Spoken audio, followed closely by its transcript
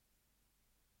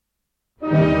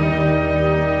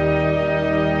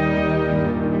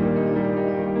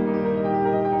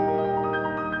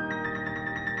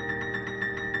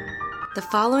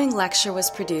following lecture was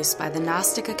produced by the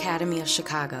Gnostic Academy of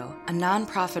Chicago, a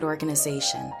nonprofit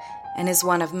organization, and is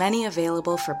one of many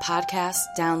available for podcast,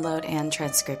 download, and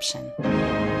transcription.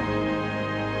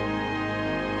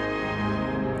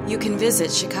 You can visit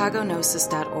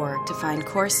chicagognosis.org to find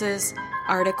courses,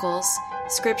 articles,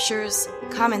 scriptures,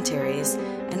 commentaries,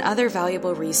 and other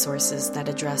valuable resources that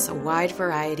address a wide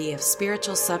variety of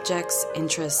spiritual subjects,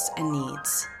 interests, and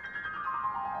needs.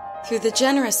 Through the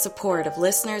generous support of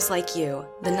listeners like you,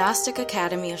 the Gnostic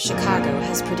Academy of Chicago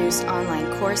has produced online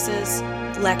courses,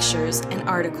 lectures, and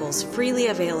articles freely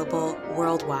available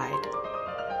worldwide.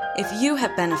 If you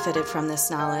have benefited from this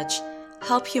knowledge,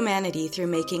 help humanity through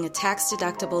making a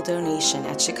tax-deductible donation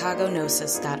at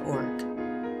chicagognosis.org.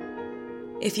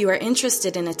 If you are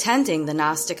interested in attending the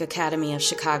Gnostic Academy of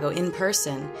Chicago in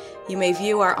person, you may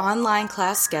view our online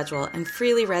class schedule and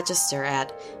freely register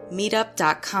at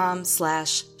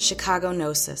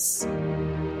meetup.com/ChicagoGnosis.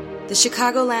 The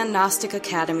Chicagoland Gnostic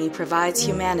Academy provides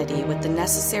humanity with the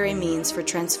necessary means for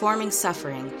transforming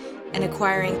suffering and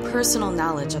acquiring personal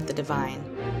knowledge of the divine.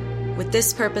 With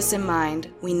this purpose in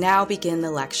mind, we now begin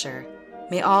the lecture.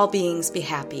 May all beings be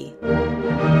happy.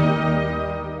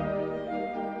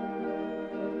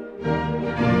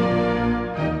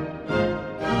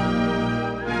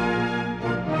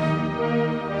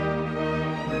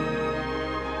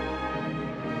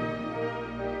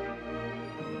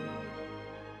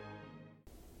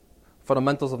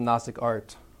 Fundamentals of Gnostic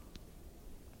art.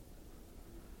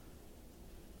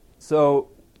 So,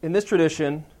 in this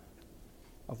tradition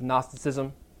of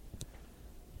Gnosticism,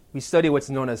 we study what's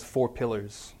known as four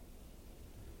pillars,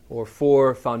 or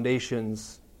four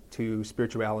foundations to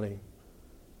spirituality,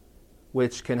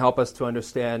 which can help us to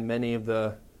understand many of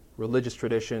the religious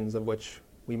traditions of which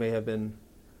we may have been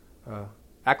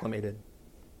acclimated.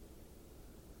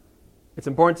 It's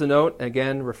important to note,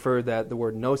 again, refer that the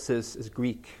word gnosis is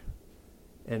Greek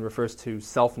and refers to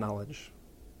self-knowledge.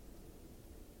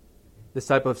 This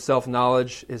type of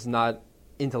self-knowledge is not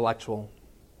intellectual,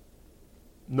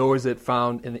 nor is it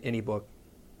found in any book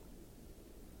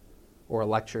or a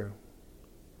lecture.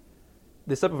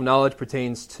 This type of knowledge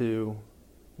pertains to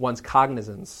one's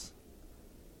cognizance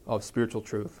of spiritual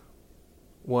truth,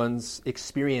 one's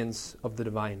experience of the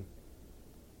divine.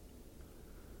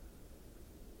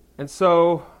 And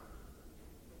so,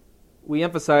 we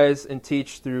emphasize and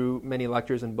teach through many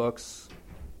lectures and books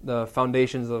the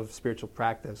foundations of spiritual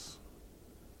practice.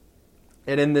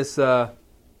 And in this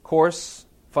course,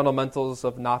 Fundamentals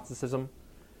of Gnosticism,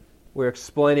 we're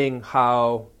explaining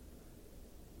how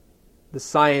the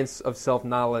science of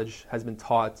self-knowledge has been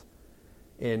taught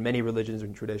in many religions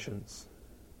and traditions,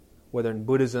 whether in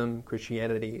Buddhism,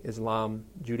 Christianity, Islam,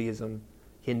 Judaism,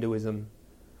 Hinduism,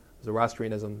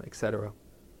 Zoroastrianism, etc.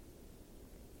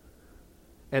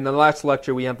 And in the last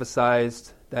lecture, we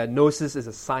emphasized that gnosis is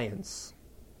a science,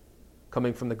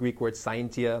 coming from the Greek word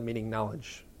scientia, meaning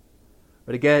knowledge.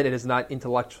 But again, it is not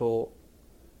intellectual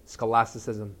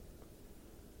scholasticism,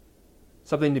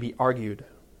 something to be argued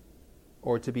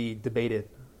or to be debated.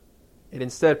 It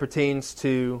instead pertains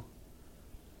to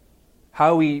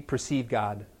how we perceive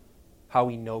God, how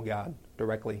we know God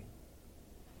directly.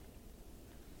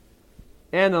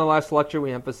 And in the last lecture,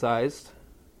 we emphasized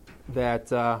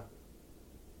that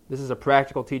this is a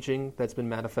practical teaching that's been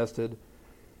manifested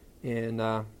in,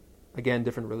 again,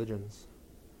 different religions.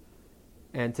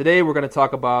 And today we're going to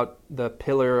talk about the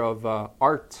pillar of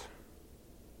art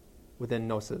within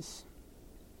Gnosis.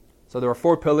 So there are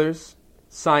four pillars: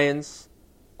 science,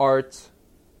 art,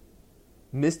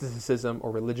 mysticism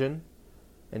or religion,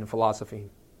 and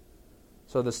philosophy.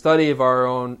 So the study of our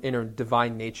own inner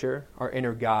divine nature, our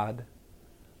inner God,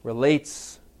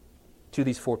 relates to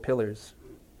these four pillars.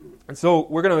 And so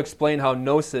we're going to explain how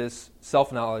gnosis,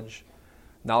 self-knowledge,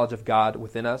 knowledge of God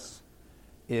within us,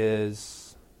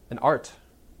 is an art.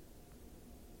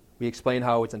 We explain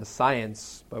how it's in a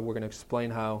science, but we're going to explain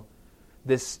how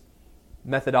this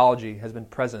methodology has been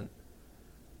present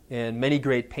in many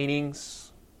great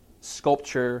paintings,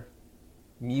 sculpture,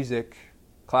 music,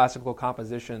 classical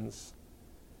compositions,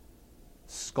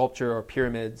 sculpture or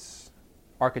pyramids,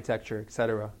 architecture,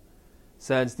 etc.,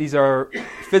 since these are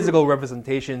physical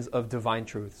representations of divine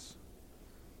truths.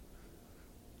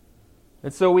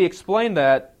 And so we explain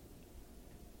that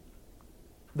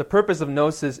the purpose of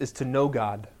gnosis is to know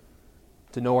God,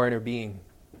 to know our inner being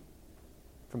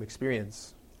from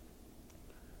experience.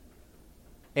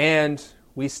 And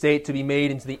we state to be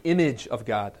made into the image of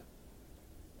God.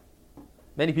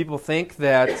 Many people think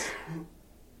that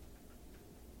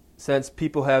since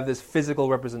people have this physical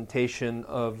representation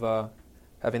of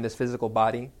having this physical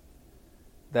body,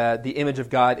 that the image of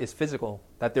God is physical,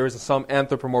 that there is some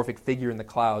anthropomorphic figure in the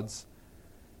clouds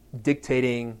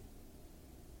dictating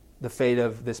the fate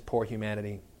of this poor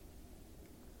humanity.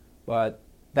 But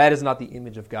that is not the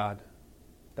image of God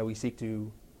that we seek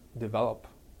to develop.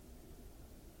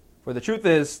 For the truth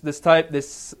is,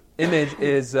 this image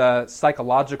is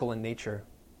psychological in nature,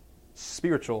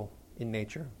 spiritual in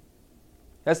nature.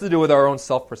 It has to do with our own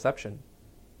self-perception.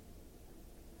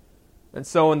 And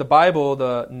so in the Bible,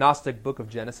 the Gnostic book of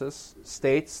Genesis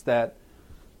states that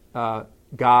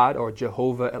God, or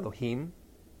Jehovah Elohim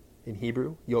in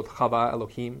Hebrew, Yod Chava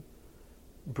Elohim,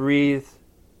 breathed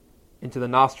into the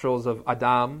nostrils of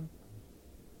Adam,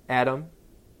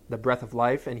 the breath of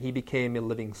life, and he became a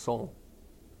living soul.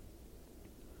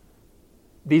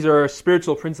 These are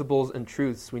spiritual principles and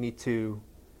truths we need to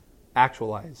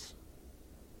actualize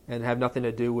and have nothing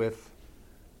to do with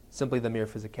simply the mere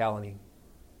physicality.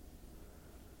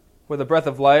 For the breath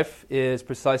of life is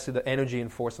precisely the energy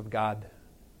and force of God,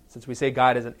 since we say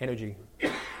God is an energy,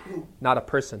 not a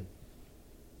person.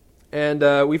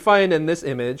 And we find in this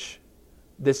image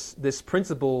this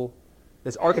principle,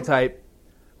 this archetype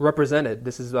represented.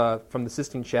 This is from the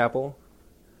Sistine Chapel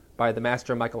by the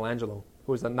master Michelangelo,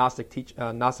 who was a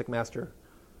Gnostic master.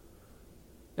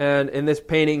 And in this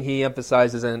painting, he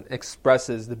emphasizes and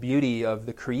expresses the beauty of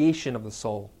the creation of the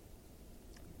soul.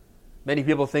 Many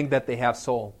people think that they have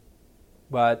soul,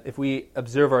 but if we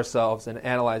observe ourselves and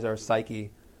analyze our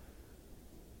psyche,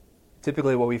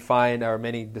 typically what we find are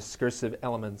many discursive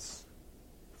elements: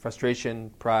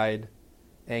 frustration, pride,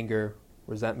 anger,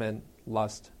 resentment,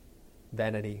 lust,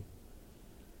 vanity,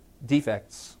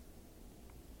 defects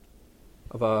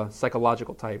of a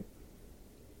psychological type.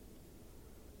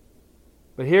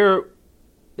 But here,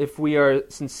 if we are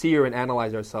sincere and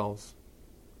analyze ourselves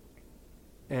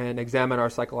and examine our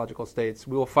psychological states,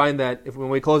 we will find that when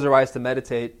we close our eyes to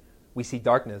meditate, we see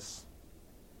darkness.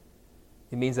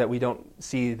 It means that we don't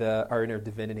see our inner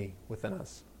divinity within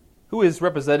us, who is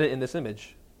represented in this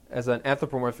image as an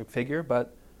anthropomorphic figure,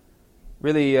 but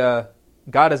really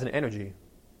God as an energy.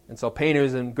 And so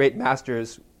painters and great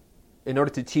masters, in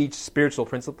order to teach spiritual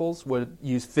principles, would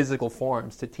use physical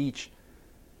forms to teach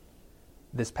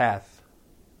this path.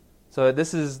 So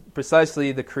this is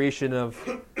precisely the creation of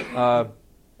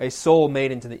a soul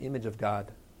made into the image of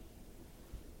God.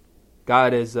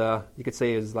 God is, you could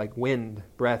say, is like wind,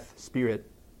 breath,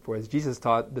 spirit. For as Jesus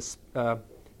taught, this,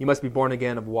 you must be born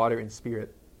again of water and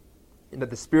spirit. And that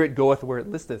the spirit goeth where it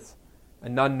listeth,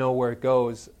 and none know where it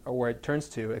goes or where it turns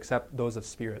to except those of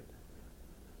spirit.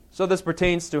 So this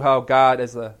pertains to how God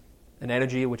is an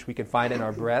energy which we can find in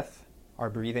our breath, our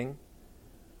breathing,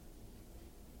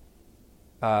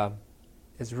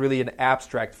 is really an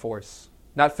abstract force.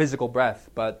 Not physical breath,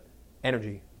 but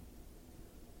energy.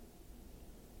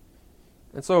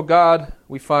 And so God,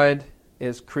 we find,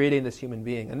 is creating this human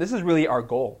being. And this is really our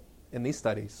goal in these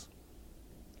studies.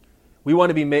 We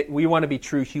want to be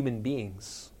true human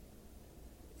beings.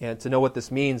 And to know what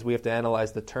this means, we have to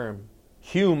analyze the term.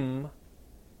 Hum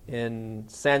in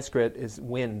Sanskrit is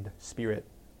wind, spirit.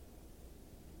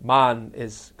 Man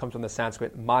comes from the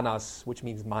Sanskrit manas, which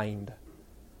means mind.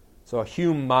 So a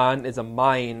human is a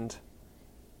mind,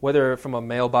 whether from a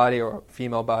male body or a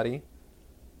female body,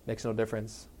 makes no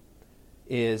difference,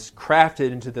 is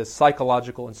crafted into the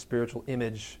psychological and spiritual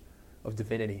image of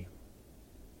divinity,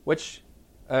 which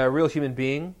a real human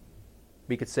being,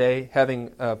 we could say,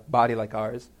 having a body like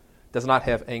ours, does not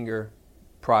have anger,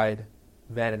 pride,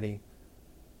 vanity,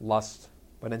 lust,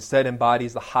 but instead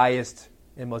embodies the highest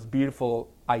and most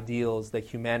beautiful ideals that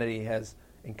humanity has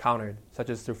encountered, such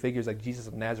as through figures like Jesus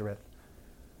of Nazareth,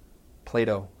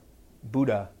 Plato,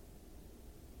 Buddha,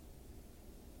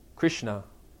 Krishna,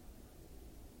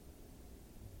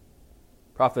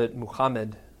 Prophet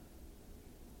Muhammad,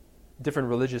 different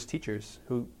religious teachers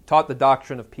who taught the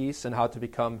doctrine of peace and how to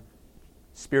become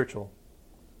spiritual.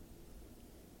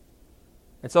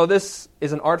 And so this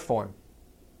is an art form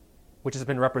which has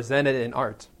been represented in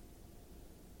art.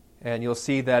 And you'll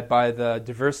see that by the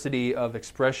diversity of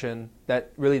expression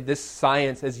that really this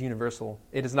science is universal.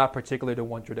 It is not particular to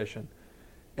one tradition.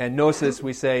 And Gnosis,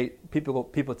 we say, people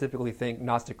typically think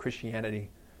Gnostic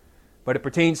Christianity. But it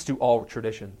pertains to all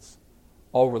traditions,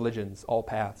 all religions, all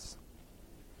paths.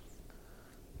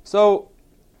 So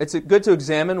it's good to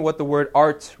examine what the word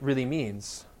art really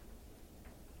means.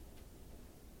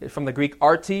 It's from the Greek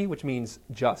arti, which means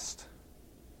just.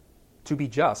 To be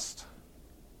just.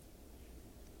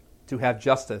 To have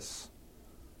justice.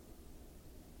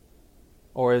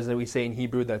 Or as we say in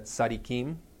Hebrew, that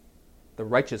tzadikim, the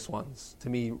righteous ones, to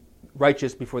be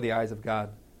righteous before the eyes of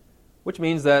God. which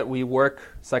means that we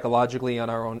work psychologically on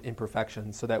our own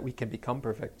imperfections so that we can become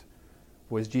perfect.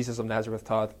 For as Jesus of Nazareth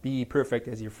taught, be perfect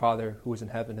as your Father who is in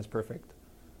heaven is perfect.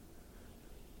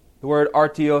 The word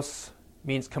artios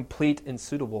means complete and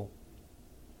suitable.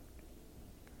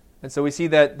 And so we see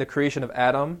that the creation of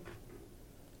Adam,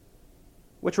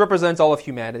 which represents all of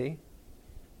humanity,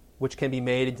 which can be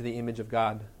made into the image of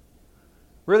God,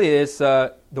 really is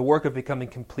the work of becoming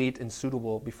complete and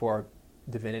suitable before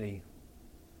divinity.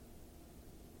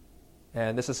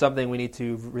 And this is something we need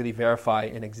to really verify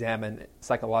and examine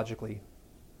psychologically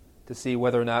to see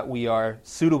whether or not we are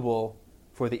suitable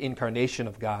for the incarnation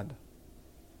of God.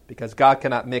 Because God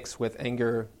cannot mix with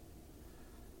anger,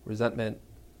 resentment,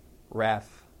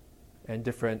 wrath, and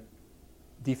different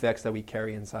defects that we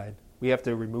carry inside. We have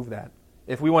to remove that.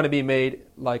 If we want to be made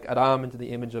like Adam into the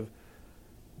image of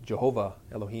Jehovah,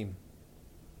 Elohim.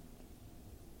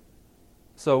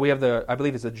 So we have I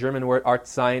believe it's a German word, art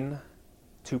sein,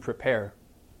 to prepare.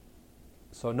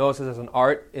 So gnosis as an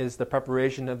art is the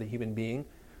preparation of the human being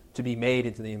to be made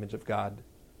into the image of God,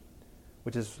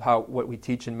 which is what we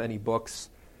teach in many books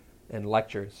and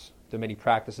lectures, the many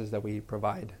practices that we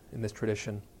provide in this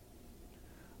tradition.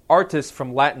 Artis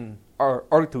from Latin,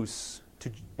 artus,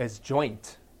 as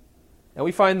joint. And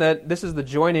we find that this is the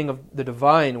joining of the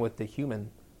divine with the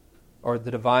human, or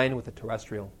the divine with the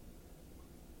terrestrial.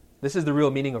 This is the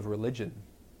real meaning of religion,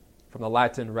 from the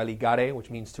Latin religare, which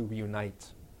means to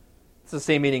reunite. It's the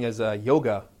same meaning as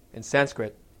yoga in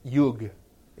Sanskrit. Yug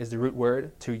is the root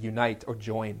word, to unite or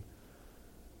join.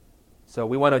 So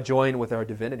we want to join with our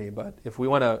divinity, but if we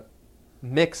want to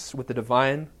mix with the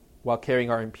divine while carrying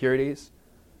our impurities,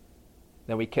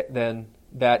 then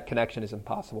that connection is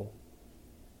impossible.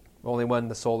 Only when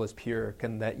the soul is pure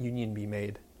can that union be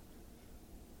made.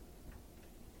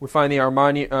 We find the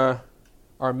Armenian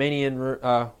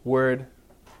word.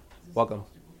 Welcome.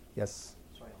 Yes.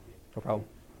 No problem.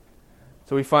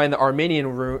 So we find the Armenian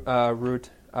root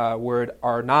word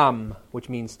arnam, which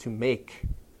means to make.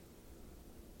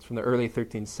 It's from the early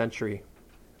 13th century.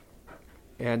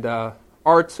 And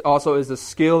art also is a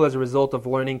skill as a result of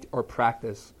learning or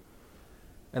practice.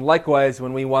 And likewise,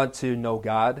 when we want to know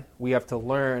God, we have to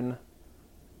learn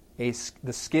the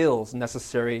skills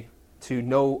necessary to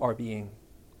know our being,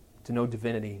 to know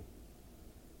divinity.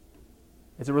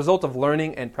 It's a result of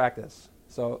learning and practice.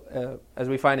 So as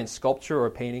we find in sculpture or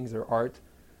paintings or art,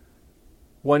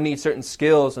 one needs certain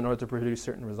skills in order to produce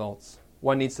certain results.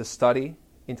 One needs to study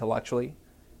intellectually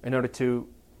in order to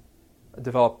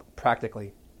develop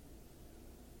practically.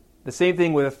 The same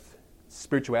thing with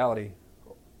spirituality,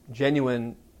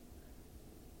 genuine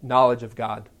knowledge of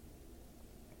God,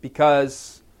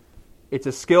 because it's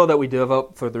a skill that we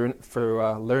develop for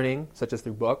learning, such as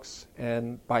through books,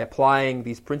 and by applying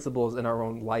these principles in our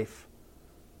own life.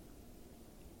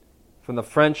 From the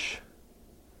French,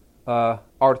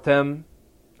 artem,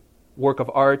 work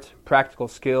of art, practical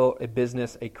skill, a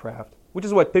business, a craft, which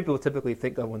is what people typically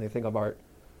think of when they think of art.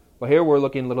 But here we're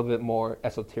looking a little bit more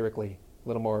esoterically, a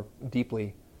little more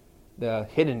deeply, the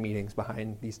hidden meanings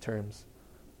behind these terms.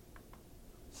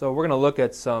 So we're going to look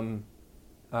at some,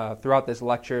 throughout this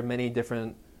lecture, many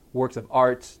different works of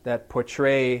art that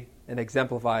portray and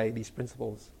exemplify these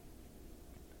principles.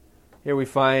 Here we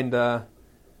find the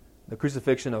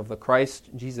crucifixion of the Christ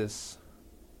Jesus.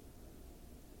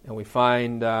 And we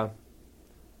find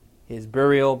his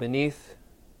burial beneath,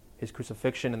 his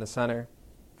crucifixion in the center,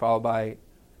 followed by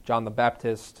John the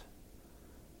Baptist,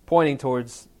 pointing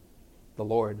towards the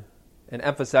Lord and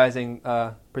emphasizing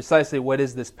precisely what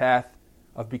is this path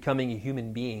of becoming a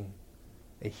human being,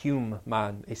 a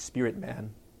human, a spirit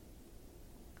man.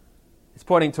 It's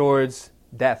pointing towards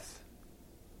death.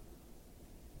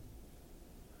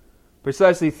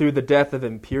 Precisely through the death of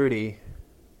impurity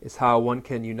is how one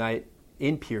can unite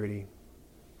in purity.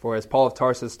 For as Paul of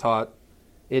Tarsus taught,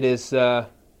 it is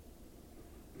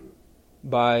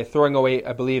by throwing away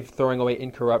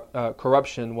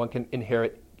corruption, one can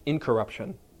inherit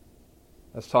incorruption.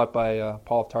 That's taught by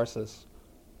Paul of Tarsus.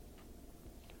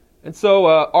 And so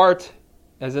art,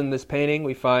 as in this painting,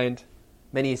 we find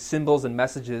many symbols and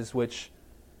messages which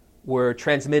were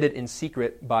transmitted in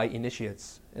secret by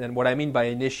initiates. And what I mean by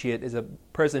initiate is a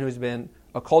person who's been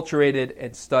acculturated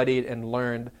and studied and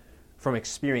learned from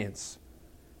experience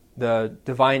the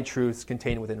divine truths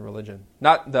contained within religion.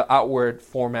 Not the outward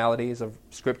formalities of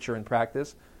scripture and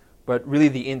practice, but really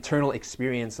the internal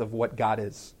experience of what God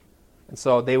is. And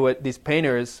so these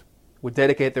painters would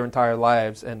dedicate their entire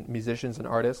lives, and musicians and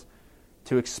artists,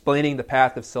 to explaining the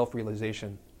path of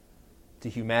self-realization to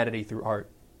humanity through art.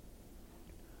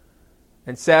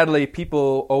 And sadly,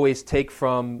 people always take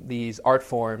from these art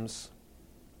forms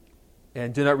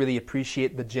and do not really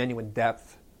appreciate the genuine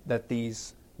depth that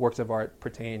these works of art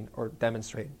pertain or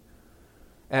demonstrate.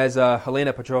 As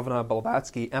Helena Petrovna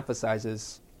Blavatsky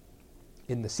emphasizes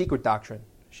in The Secret Doctrine,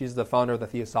 she's the founder of the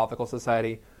Theosophical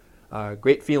Society,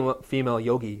 great female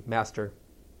yogi master,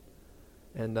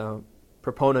 and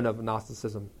proponent of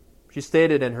Gnosticism. She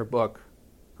stated in her book,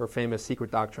 her famous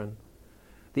Secret Doctrine,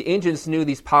 the ancients knew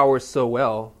these powers so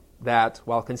well that,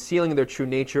 while concealing their true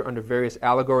nature under various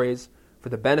allegories for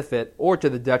the benefit or to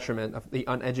the detriment of the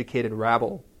uneducated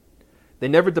rabble, they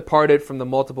never departed from the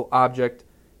multiple object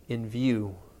in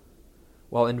view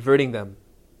while inverting them.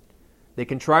 They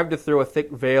contrived to throw a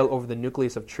thick veil over the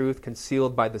nucleus of truth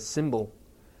concealed by the symbol,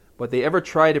 but they ever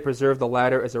tried to preserve the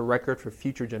latter as a record for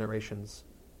future generations,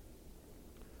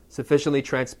 sufficiently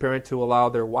transparent to allow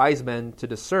their wise men to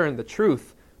discern the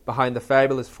truth behind the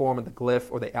fabulous form of the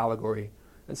glyph or the allegory.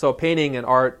 And so painting and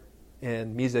art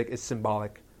and music is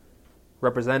symbolic,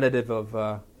 representative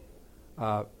of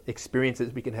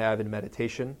experiences we can have in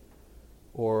meditation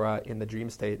or in the dream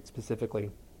state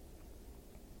specifically.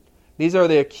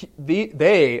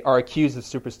 They are accused of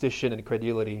superstition and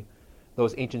credulity,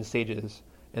 those ancient sages,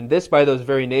 and this by those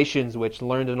very nations which,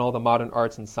 learned in all the modern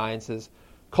arts and sciences,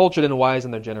 cultured and wise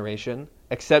in their generation,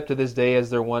 accept to this day as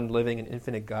their one living and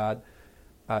infinite God,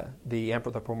 the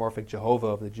anthropomorphic Jehovah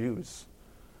of the Jews.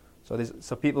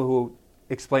 So people who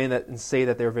explain that and say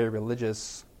that they're very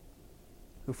religious,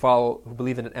 who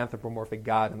believe in an anthropomorphic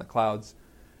God in the clouds,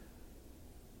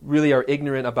 really are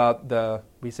ignorant about the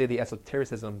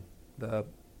esotericism, the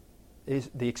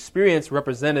experience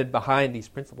represented behind these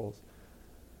principles.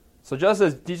 So just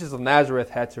as Jesus of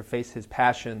Nazareth had to face his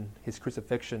passion, his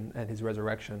crucifixion, and his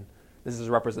resurrection, this is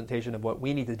a representation of what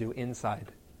we need to do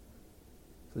inside.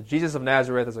 So Jesus of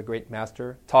Nazareth, as a great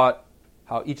master, taught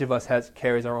how each of us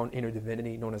carries our own inner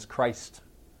divinity known as Christ,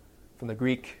 from the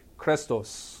Greek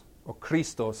Christos or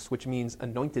Christos, which means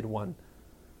anointed one.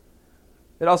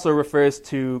 It also refers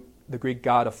to the Greek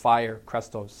god of fire,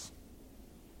 Christos.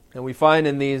 And we find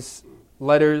in these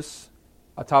letters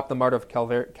atop the Mount of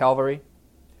Calvary,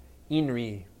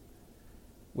 Inri,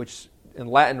 which in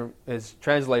Latin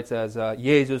translates as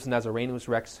Jesus Nazarenus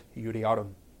Rex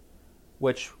Iudiorum,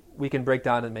 which we can break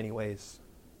down in many ways.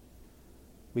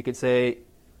 We could say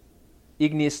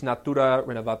ignis natura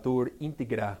renovatur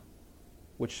integra,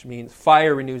 which means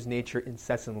fire renews nature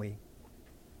incessantly.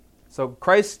 So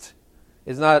Christ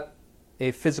is not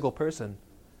a physical person,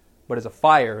 but is a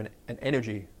fire, an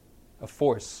energy, a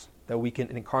force that we can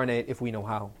incarnate if we know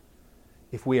how,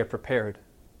 if we are prepared,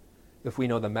 if we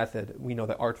know the method, we know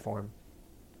the art form.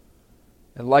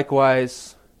 And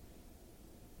likewise,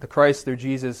 the Christ through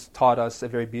Jesus taught us a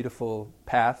very beautiful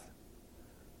path,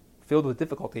 filled with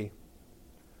difficulty,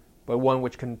 but one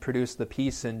which can produce the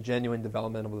peace and genuine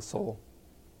development of the soul.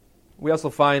 We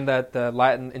also find that the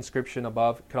Latin inscription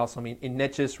above could also mean in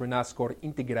necis renascor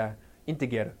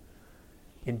integer.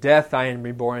 In death I am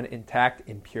reborn intact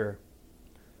and pure.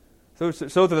 So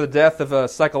through the death of a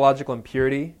psychological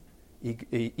impurity,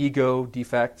 ego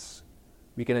defects,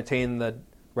 we can attain the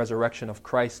resurrection of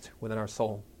Christ within our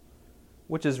soul,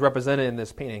 which is represented in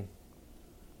this painting.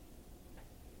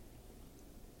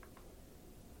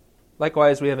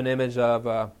 Likewise, we have an image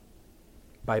of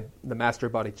by the master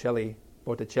Botticelli,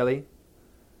 with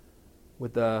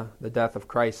the death of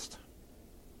Christ.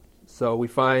 So we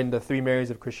find the three Marys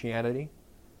of Christianity,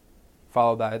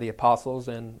 followed by the apostles,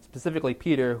 and specifically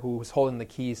Peter, who was holding the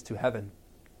keys to heaven.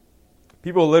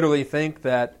 People literally think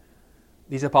that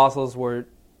these apostles were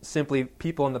simply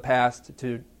people in the past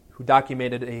who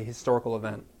documented a historical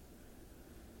event,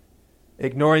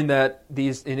 ignoring that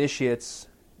these initiates,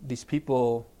 these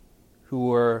people who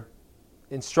were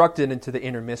instructed into the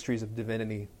inner mysteries of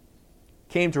divinity,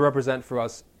 came to represent for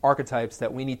us archetypes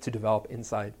that we need to develop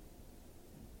inside.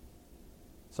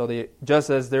 So just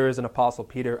as there is an apostle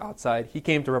Peter outside, he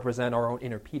came to represent our own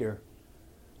inner Peter,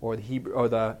 or the Hebrew, or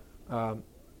the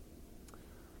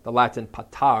Latin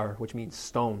patar, which means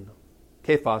stone,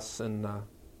 kephas in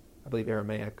I believe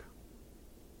Aramaic.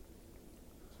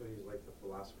 So he's like the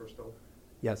philosopher's stone?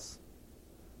 Yes.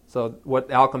 So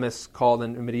what alchemists called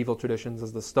in medieval traditions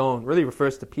as the stone really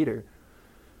refers to Peter.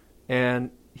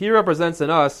 And he represents in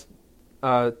us,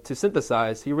 to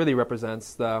synthesize, he really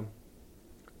represents the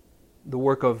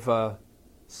work of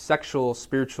sexual,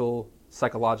 spiritual,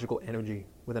 psychological energy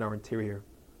within our interior.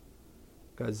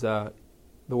 Because the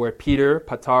word Peter,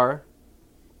 patar,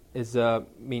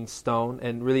 means stone,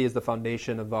 and really is the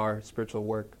foundation of our spiritual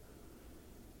work.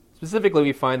 Specifically,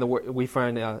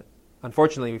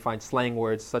 unfortunately, we find slang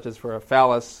words such as for a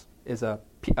phallus is a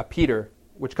Peter,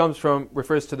 which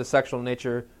refers to the sexual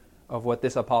nature of what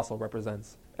this apostle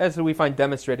represents, as we find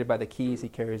demonstrated by the keys he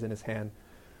carries in his hand.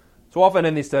 So often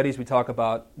in these studies we talk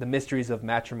about the mysteries of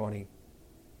matrimony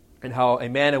and how a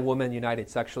man and woman united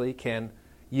sexually can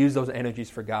use those energies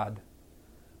for God,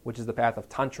 which is the path of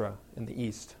Tantra in the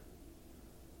East.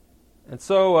 And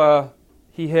so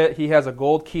he has a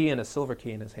gold key and a silver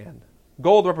key in his hand.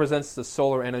 Gold represents the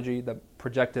solar energy, the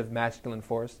projective masculine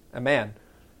force, a man.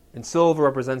 And silver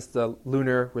represents the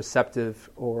lunar, receptive,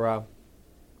 or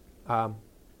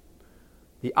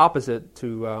the opposite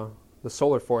to the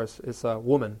solar force is a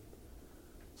woman.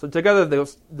 So together,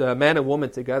 the man and woman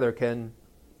together can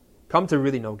come to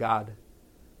really know God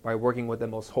by working with the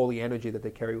most holy energy that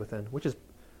they carry within, which is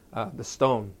the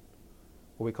stone,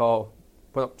 what we call,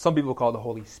 well, some people call the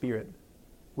Holy Spirit.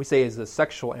 We say is the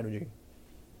sexual energy,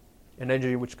 an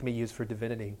energy which can be used for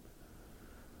divinity.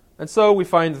 And so we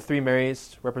find the three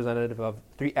Marys representative of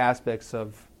three aspects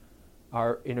of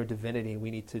our inner divinity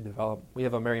we need to develop. We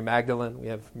have a Mary Magdalene, we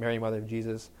have Mary, Mother of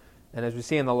Jesus, and as we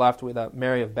see on the left, we have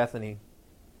Mary of Bethany,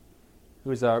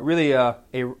 who is really a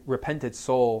repentant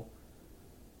soul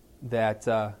that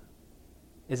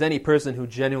is any person who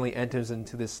genuinely enters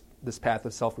into this path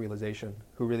of self-realization,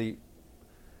 who really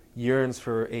yearns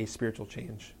for a spiritual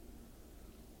change.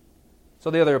 So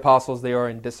the other apostles, they are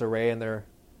in disarray and they're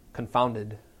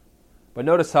confounded. But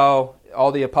notice how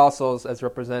all the apostles, as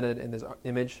represented in this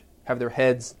image, have their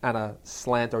heads on a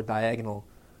slant or diagonal,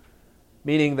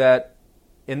 meaning that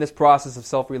in this process of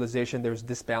self-realization, there's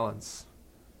disbalance.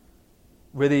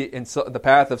 Really, in the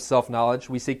path of self-knowledge,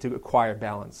 we seek to acquire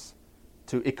balance,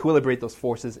 to equilibrate those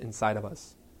forces inside of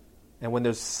us. And when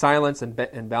there's silence and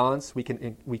balance, we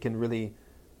can really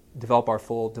develop our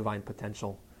full divine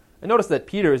potential. And notice that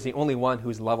Peter is the only one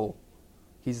who's level.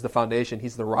 He's the foundation.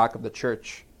 He's the rock of the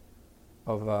church,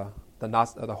 of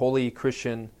the Holy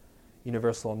Christian,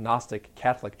 Universal Gnostic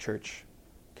Catholic Church.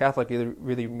 Catholic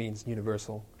really means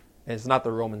universal, and it's not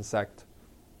the Roman sect,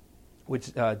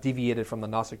 which deviated from the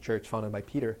Gnostic Church founded by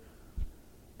Peter.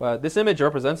 But this image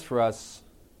represents for us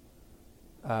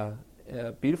a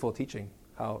beautiful teaching,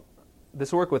 how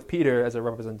this work with Peter as a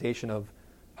representation of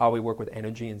how we work with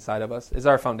energy inside of us is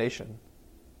our foundation.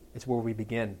 It's where we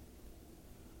begin.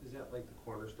 Is that like the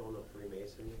cornerstone of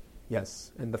Freemasonry?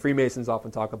 Yes, and the Freemasons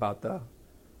often talk about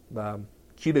the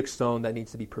cubic stone that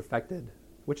needs to be perfected,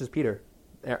 which is Peter.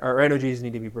 Our energies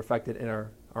need to be perfected in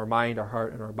our mind, our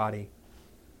heart, and our body.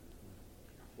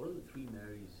 What are the three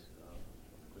Marys of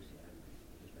Christianity?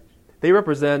 They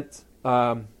represent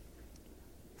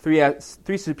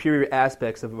three superior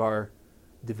aspects of our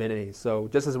divinity. So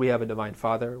just as we have a divine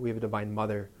Father, we have a divine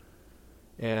Mother.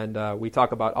 And we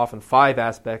talk about often 5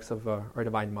 aspects of our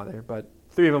divine Mother, but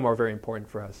 3 of them are very important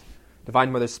for us.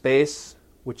 Divine Mother Space,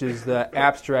 which is the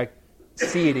abstract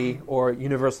deity or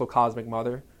universal cosmic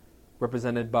mother,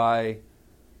 represented by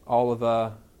all of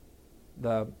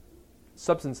the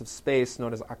substance of space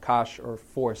known as Akash or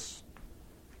force.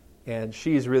 And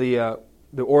she is really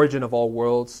the origin of all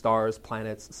worlds, stars,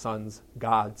 planets, suns,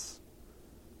 gods.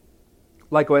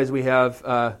 Likewise, we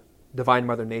have Divine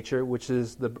Mother Nature, which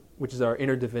is our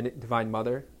inner divine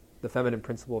mother, the feminine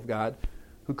principle of God,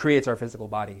 who creates our physical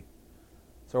body.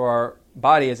 So our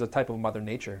body is a type of Mother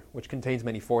Nature, which contains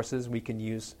many forces we can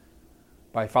use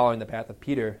by following the path of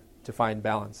Peter to find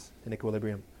balance and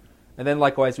equilibrium. And then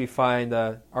likewise, we find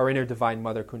our inner divine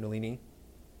mother, Kundalini,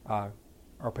 our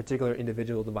particular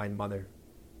individual divine mother.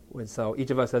 And so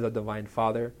each of us has a divine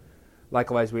father.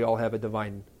 Likewise, we all have a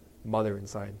divine mother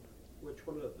inside. Which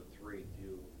one of the 3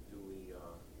 do we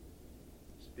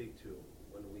speak to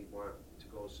when we want to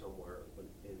go somewhere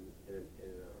in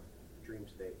a dream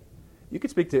state? You could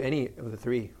speak to any of the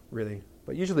 3, really.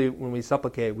 But usually when we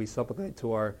supplicate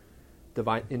to our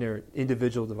divine inner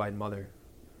individual divine mother,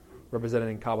 represented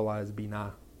in Kabbalah as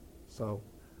Binah. So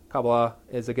Kabbalah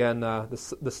is, again,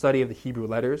 the study of the Hebrew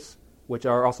letters, which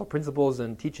are also principles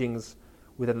and teachings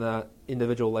within the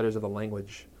individual letters of the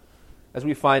language, as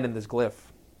we find in this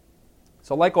glyph.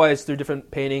 So likewise, through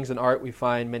different paintings and art, we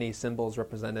find many symbols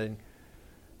representing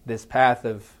this path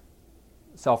of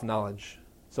self-knowledge.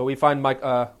 So we find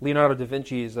Leonardo da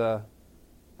Vinci's, I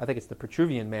think it's the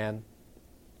Petruvian Man,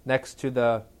 next to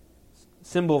the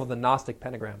symbol of the Gnostic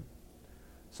pentagram.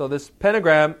 So this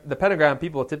pentagram, the pentagram,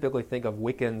 people typically think of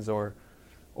Wiccans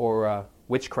or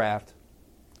witchcraft,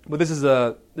 but this is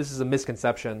a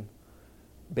misconception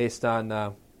based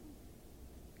on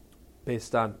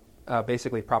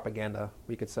basically propaganda,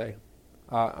 we could say.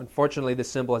 Unfortunately, this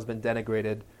symbol has been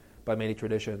denigrated by many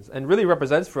traditions and really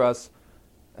represents for us,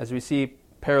 as we see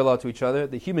parallel to each other,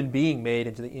 the human being made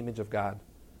into the image of God.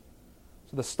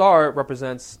 So the star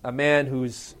represents a man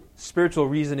whose spiritual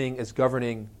reasoning is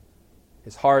governing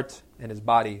his heart, and his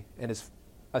body, and is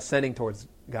ascending towards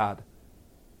God.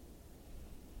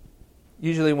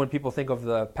 Usually when people think of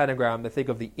the pentagram, they think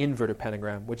of the inverted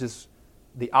pentagram, which is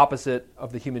the opposite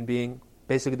of the human being,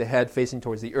 basically the head facing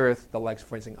towards the earth, the legs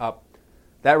facing up.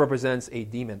 That represents a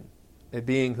demon, a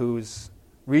being whose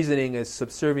reasoning is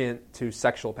subservient to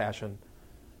sexual passion.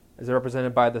 Is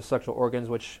represented by the sexual organs,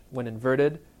 which, when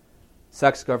inverted,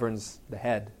 sex governs the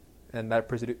head, and that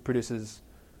produces,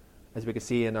 as we can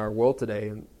see in our world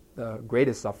today, the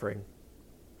greatest suffering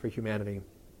for humanity.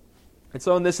 And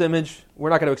so in this image, we're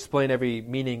not going to explain every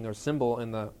meaning or symbol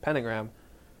in the pentagram.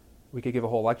 We could give a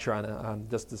whole lecture on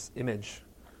just this image.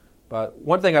 But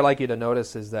one thing I'd like you to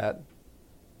notice is that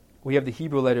we have the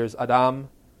Hebrew letters Adam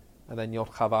and then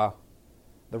Yod Chava.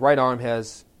 The right arm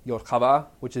has Yod Chava,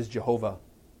 which is Jehovah.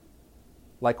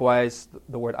 Likewise,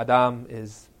 the word Adam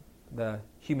is the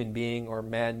human being or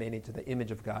man made into the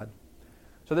image of God.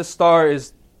 So this star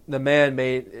is the man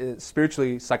made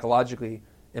spiritually, psychologically,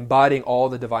 embodying all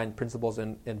the divine principles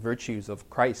and virtues of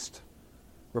Christ,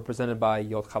 represented by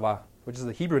Yod Chava, which is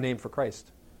the Hebrew name for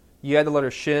Christ. You add the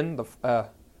letter Shin,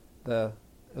 it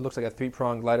looks like a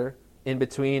three-pronged letter, in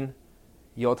between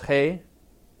Yod He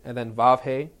and then Vav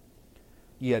He.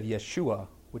 You have Yeshua,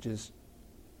 which is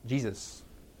Jesus,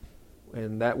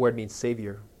 and that word means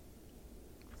Savior.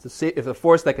 It's a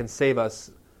force that can save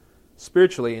us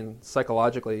spiritually and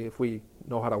psychologically if we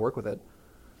know how to work with it.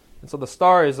 And so the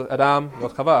star is Adam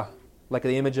Yod Chava, like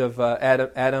the image of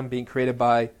Adam being created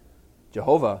by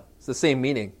Jehovah. It's the same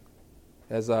meaning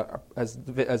as a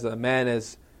man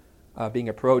is being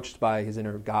approached by his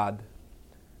inner God.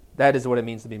 That is what it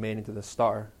means to be made into the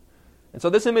star. And so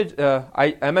this image,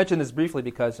 I mentioned this briefly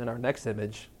because in our next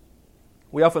image,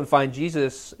 we often find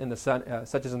Jesus in the sun,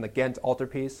 such as in the Ghent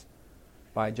altarpiece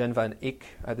by Jan van Eyck,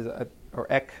 or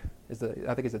Eck,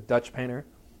 I think is a Dutch painter.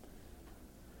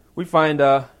 We find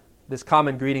this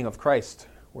common greeting of Christ,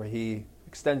 where he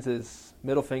extends his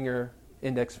middle finger,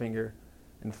 index finger,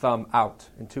 and thumb out,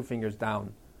 and two fingers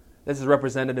down. This is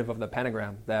representative of the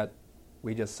pentagram that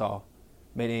we just saw,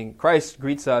 meaning Christ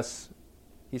greets us,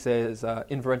 he says,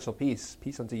 inferential peace,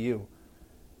 peace unto you,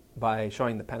 by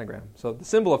showing the pentagram. So the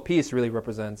symbol of peace really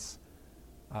represents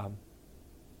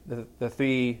the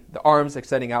arms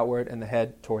extending outward and the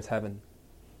head towards heaven.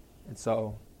 And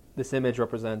so this image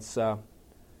represents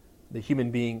the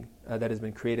human being that has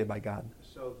been created by God.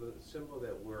 So the symbol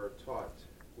that we're taught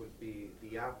would be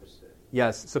the opposite.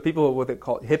 Yes. So people, what they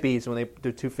call hippies, when they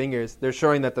do two fingers, they're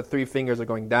showing that the three fingers are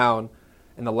going down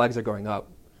and the legs are going up.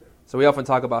 So we often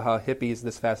talk about how hippies,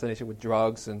 this fascination with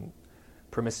drugs and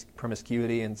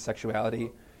promiscuity and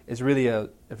sexuality, is really a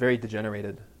very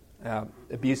degenerated,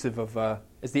 abusive of,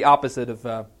 is the opposite of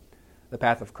the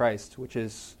path of Christ, which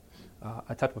is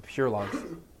a type of pure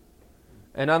love.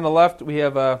 And on the left, we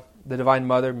have the Divine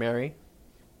Mother, Mary.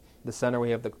 The center, we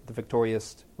have the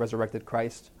victorious, resurrected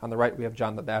Christ. On the right, we have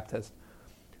John the Baptist.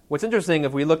 What's interesting,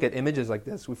 if we look at images like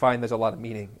this, we find there's a lot of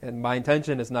meaning. And my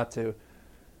intention is not to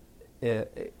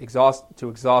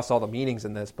exhaust all the meanings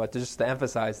in this, but just to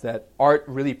emphasize that art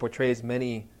really portrays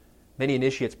many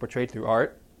initiates portrayed through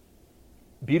art,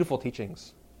 beautiful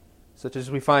teachings, such as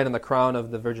we find in the crown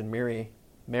of the Virgin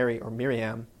Mary or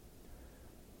Miriam.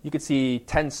 You could see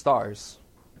 10 stars.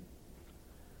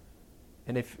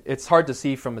 And if it's hard to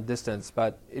see from a distance,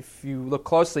 but if you look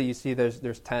closely, you see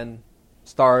there's 10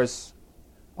 stars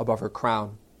above her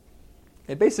crown.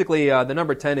 And basically, the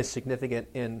number 10 is significant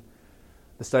in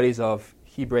the studies of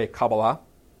Hebraic Kabbalah,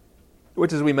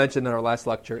 which, as we mentioned in our last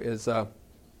lecture, is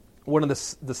one of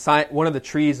the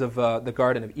trees of the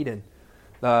Garden of Eden.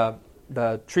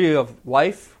 The tree of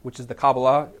life, which is the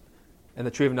Kabbalah, and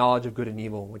the tree of knowledge of good and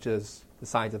evil, which is the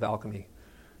science of alchemy.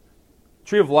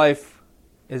 Tree of life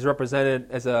is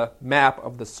represented as a map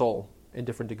of the soul in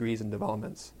different degrees and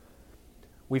developments.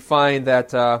 We find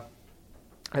that,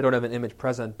 I don't have an image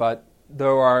present, but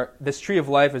this tree of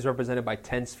life is represented by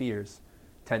 10 spheres,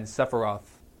 10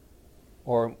 sephiroth,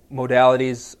 or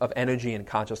modalities of energy and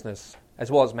consciousness,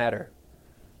 as well as matter,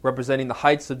 representing the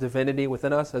heights of divinity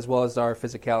within us, as well as our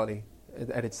physicality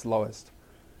at its lowest.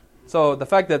 So the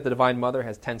fact that the Divine Mother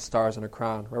has 10 stars on her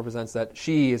crown represents that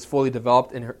she is fully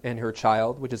developed in her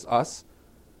child, which is us,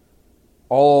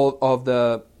 all of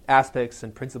the aspects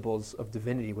and principles of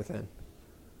divinity within.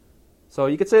 So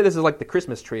you could say this is like the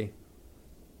Christmas tree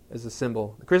as a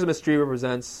symbol. The Christmas tree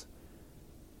represents,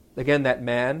 again, that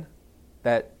man,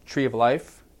 that tree of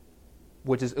life,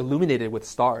 which is illuminated with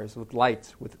stars, with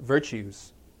light, with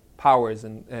virtues, powers,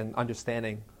 and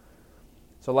understanding.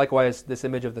 So likewise, this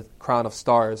image of the crown of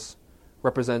stars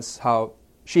represents how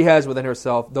she has within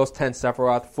herself those 10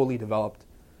 Sephiroth fully developed,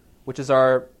 which is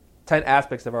our 10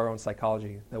 aspects of our own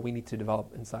psychology that we need to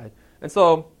develop inside. And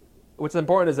so what's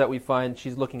important is that we find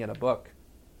she's looking at a book.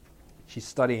 She's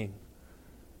studying.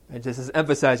 And just is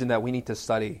emphasizing that we need to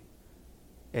study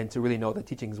and to really know the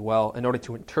teachings well in order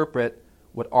to interpret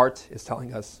what art is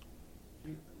telling us.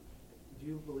 Do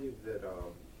you believe that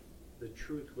the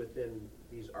truth within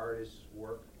these artists'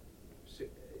 work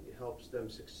helps them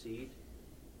succeed?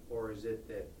 Or is it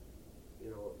that,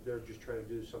 they're just trying to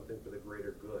do something for the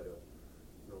greater good,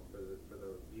 for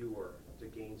the viewer to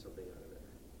gain something out of it?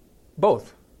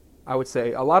 Both, I would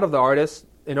say. A lot of the artists,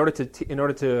 in order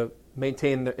to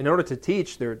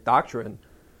teach their doctrine,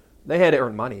 they had to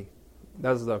earn money.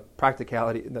 That was the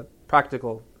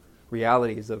practical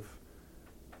realities of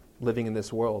living in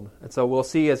this world. And so we'll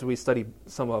see as we study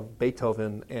some of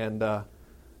Beethoven and a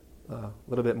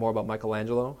little bit more about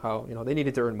Michelangelo, how they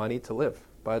needed to earn money to live,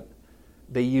 but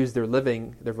they used their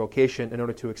living, their vocation, in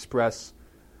order to express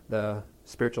the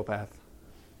spiritual path.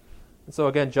 And so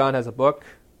again, John has a book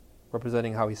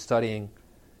representing how he's studying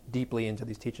deeply into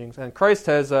these teachings. And Christ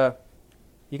has,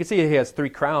 you can see he has 3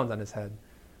 crowns on his head,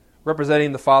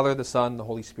 representing the Father, the Son, the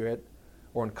Holy Spirit.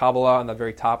 Or in Kabbalah, on the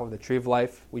very top of the tree of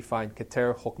life, we find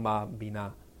Keter, Chokmah,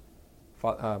 Binah,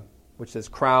 which is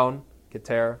crown,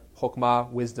 Keter, Chokmah,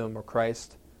 wisdom or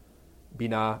Christ,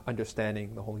 Binah,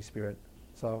 understanding, the Holy Spirit.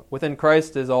 So within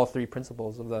Christ is all 3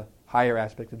 principles of the higher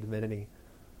aspect of divinity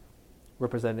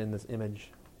represented in this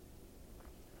image.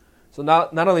 So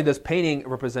not only does painting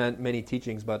represent many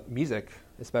teachings, but music,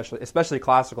 especially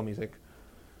classical music.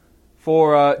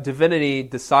 For divinity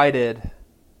decided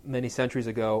many centuries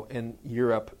ago in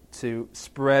Europe to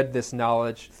spread this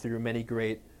knowledge through many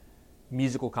great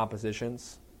musical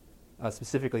compositions,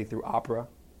 specifically through opera,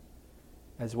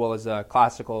 as well as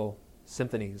classical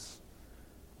symphonies.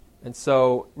 And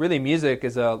so really music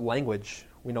is a language.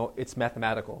 We know it's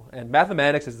mathematical. And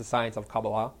mathematics is the science of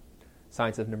Kabbalah,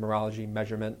 science of numerology,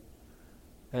 measurement.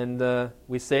 And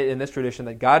we say in this tradition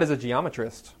that God is a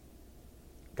geometrist.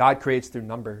 God creates through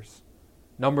numbers.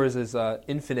 Numbers is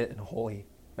infinite and holy,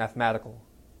 mathematical.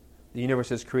 The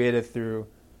universe is created through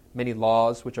many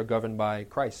laws which are governed by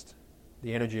Christ,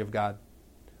 the energy of God.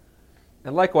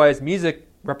 And likewise, music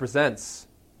represents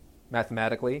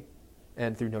mathematically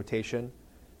and through notation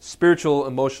spiritual,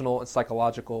 emotional, and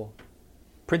psychological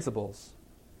principles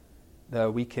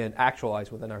that we can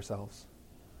actualize within ourselves.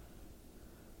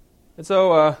 And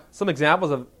so some examples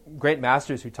of great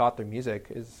masters who taught their music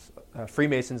is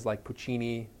Freemasons like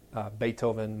Puccini,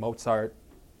 Beethoven, Mozart,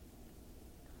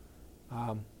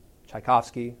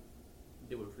 Tchaikovsky.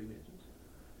 They were Freemasons?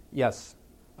 Yes.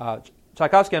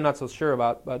 Tchaikovsky I'm not so sure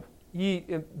about, but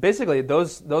basically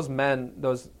those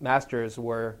masters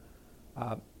were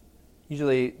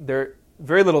usually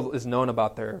very little is known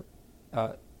about their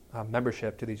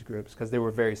membership to these groups because they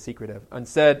were very secretive.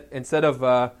 Instead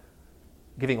of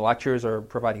giving lectures or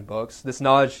providing books, this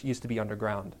knowledge used to be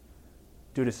underground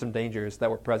due to some dangers that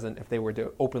were present if they were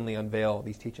to openly unveil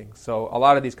these teachings. So a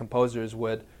lot of these composers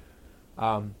would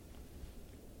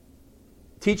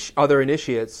teach other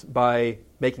initiates by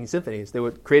making symphonies. They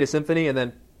would create a symphony and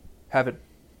then have it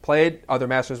played. Other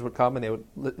masters would come and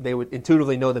they would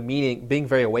intuitively know the meaning, being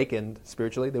very awakened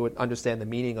spiritually. They would understand the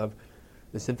meaning of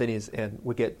the symphonies and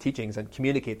would get teachings and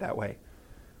communicate that way.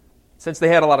 Since they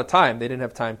had a lot of time, they didn't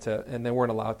have time to, and they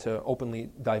weren't allowed to openly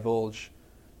divulge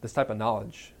this type of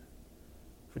knowledge.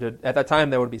 At that time,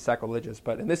 that would be sacrilegious.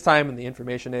 But in this time, in the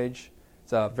information age,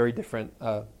 it's very different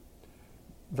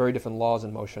laws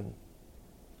in motion.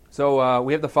 So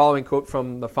we have the following quote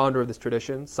from the founder of this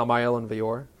tradition, Samael and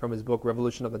Veyor, from his book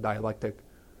Revolution of the Dialectic.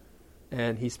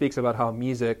 And he speaks about how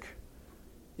music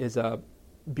is a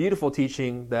beautiful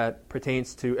teaching that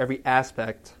pertains to every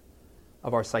aspect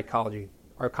of our psychology,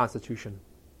 our constitution.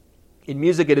 In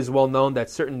music, it is well known that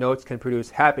certain notes can produce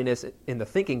happiness in the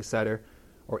thinking center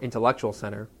or intellectual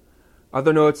center.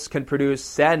 Other notes can produce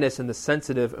sadness in the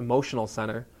sensitive emotional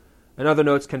center, and other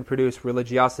notes can produce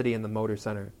religiosity in the motor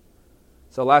center.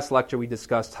 So last lecture we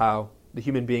discussed how the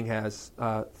human being has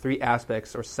 3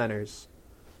 aspects or centers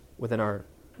within our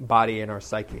body and our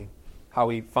psyche. How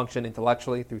we function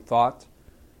intellectually through thought,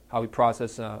 how we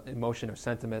process emotion or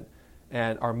sentiment,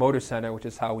 and our motor center, which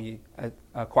is how we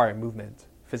acquire movement,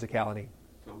 physicality.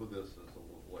 Some of this is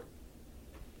almost like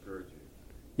Gurdjieff.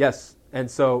 Yes, and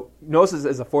so Gnosis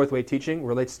as a 4th way teaching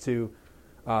relates to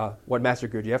what Master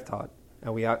Gurdjieff taught,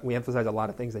 and we emphasize a lot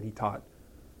of things that he taught,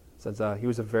 since he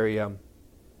was a very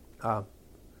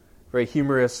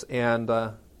humorous and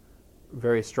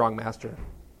very strong master.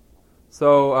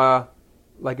 So,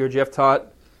 like Gurdjieff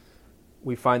taught,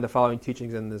 we find the following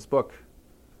teachings in this book.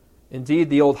 Indeed,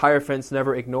 the old hierophants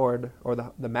never ignored, or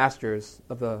the masters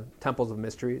of the temples of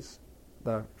mysteries,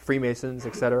 the Freemasons,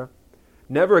 etc.,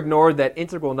 never ignored that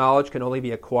integral knowledge can only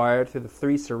be acquired through the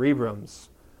three cerebrums.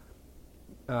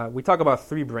 We talk about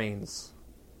three brains.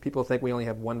 People think we only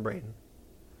have one brain.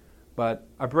 But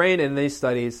a brain in these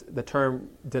studies, the term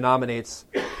denominates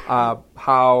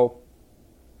how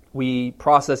we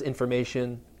process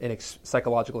information in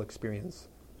psychological experience.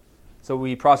 So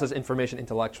we process information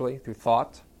intellectually through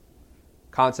thought,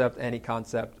 concept,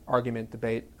 anti-concept, argument,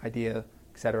 debate, idea,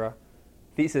 etc.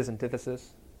 Thesis,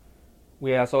 antithesis.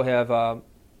 We also have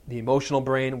the emotional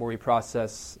brain, where we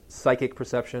process psychic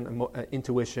perception,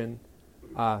 intuition,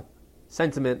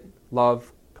 sentiment,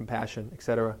 love, compassion,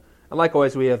 etc. And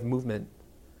likewise, we have movement,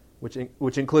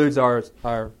 which includes our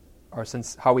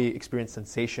how we experience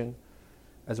sensation,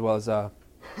 as well as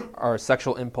our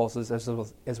sexual impulses, as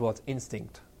well as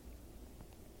instinct.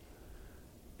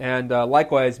 And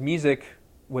likewise, music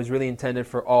was really intended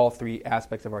for all three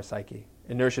aspects of our psyche.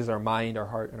 It nourishes our mind, our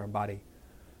heart, and our body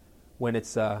when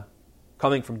it's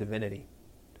coming from divinity.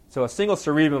 So a single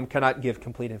cerebrum cannot give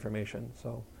complete information.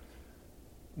 So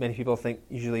many people think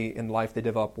usually in life they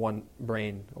develop one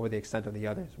brain over the extent of the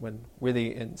others, when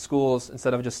really in schools,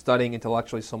 instead of just studying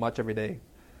intellectually so much every day,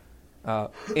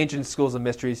 ancient schools of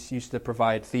mysteries used to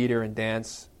provide theater and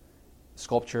dance,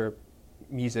 sculpture,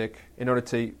 music, in order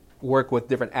to work with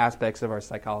different aspects of our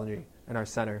psychology and our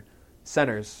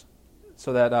centers,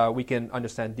 so that we can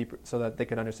understand deeper, so that they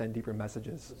can understand deeper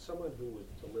messages. But someone who was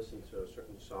to listen to a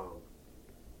certain song,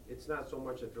 it's not so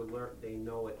much that they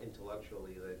know it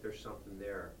intellectually, that there's something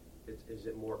there. Is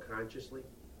it more consciously?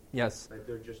 Yes. Like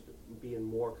they're just being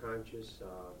more conscious,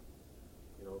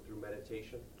 through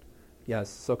meditation? Yes.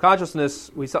 So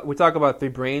consciousness, we talk about three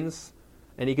brains,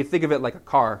 and you can think of it like a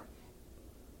car.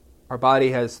 Our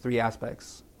body has three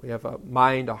aspects. We have a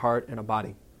mind, a heart, and a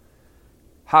body.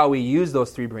 How we use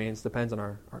those three brains depends on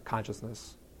our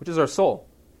consciousness, which is our soul,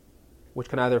 which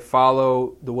can either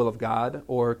follow the will of God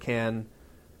or can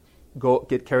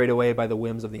get carried away by the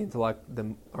whims of the intellect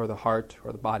or the heart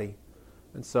or the body.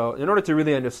 And so in order to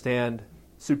really understand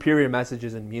superior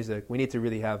messages in music, we need to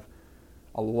really have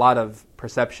a lot of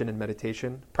perception and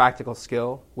meditation, practical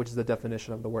skill, which is the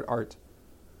definition of the word art,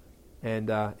 and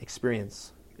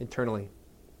experience internally,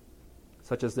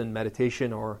 such as in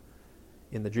meditation or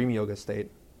in the dream yoga state.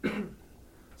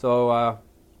 So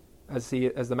as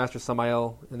the Master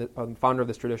Samael, founder of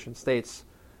this tradition, states,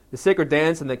 the sacred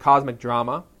dance and the cosmic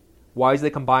drama,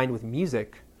 wisely combined with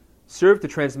music, serve to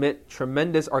transmit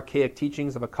tremendous archaic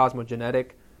teachings of a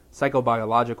cosmogenetic,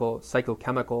 psychobiological,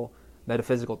 psychochemical,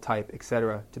 metaphysical type,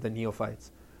 etc., to the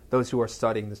neophytes, those who are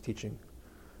studying this teaching.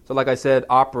 So like I said,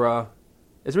 opera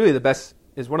is really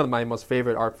is one of my most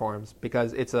favorite art forms,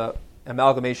 because it's a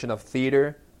amalgamation of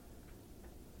theater,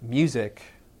 music,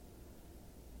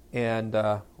 and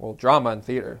drama and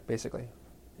theater, basically,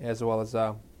 as well as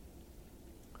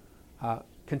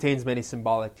contains many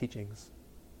symbolic teachings,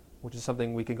 which is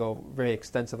something we can go very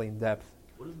extensively in depth.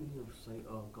 What does it mean to say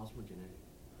cosmogenetic?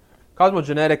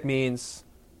 Cosmogenetic means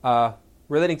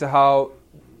relating to how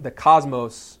the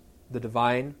cosmos, the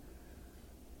divine,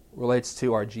 relates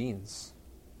to our genes.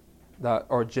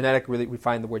 Or genetic, really, we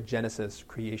find the word genesis,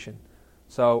 creation.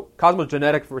 So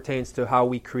cosmogenetic pertains to how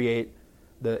we create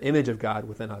the image of God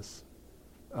within us,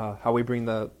 how we bring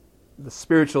the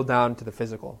spiritual down to the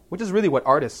physical, which is really what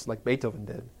artists like Beethoven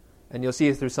did. And you'll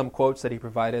see through some quotes that he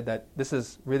provided that this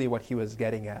is really what he was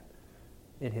getting at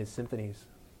in his symphonies.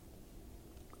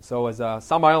 So as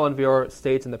Samael Aun Weor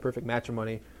states in The Perfect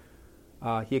Matrimony,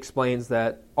 he explains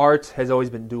that art has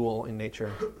always been dual in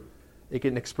nature. It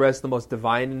can express the most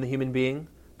divine in the human being,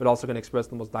 but also can express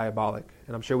the most diabolic.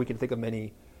 And I'm sure we can think of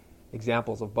many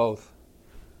examples of both.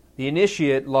 The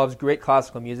initiate loves great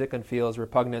classical music and feels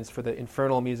repugnance for the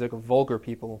infernal music of vulgar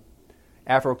people.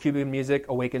 Afro-Cuban music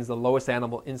awakens the lowest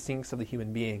animal instincts of the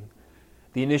human being.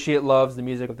 The initiate loves the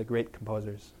music of the great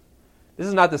composers. This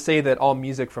is not to say that all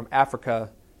music from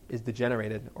Africa is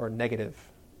degenerated or negative.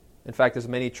 In fact, there's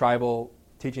many tribal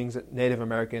teachings, Native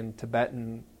American,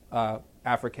 Tibetan,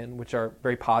 African, which are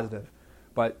very positive.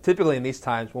 But typically in these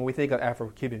times, when we think of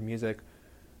Afro-Cuban music,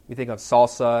 we think of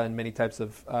salsa and many types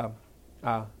of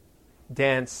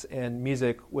dance and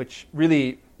music, which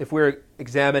really, if we're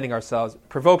examining ourselves,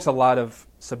 provokes a lot of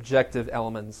subjective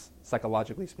elements,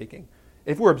 psychologically speaking.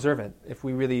 If we're observant, if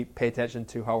we really pay attention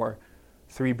to how our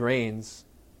three brains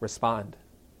respond,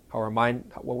 how our mind,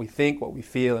 what we think, what we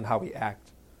feel, and how we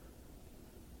act.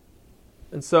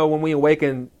 And so when we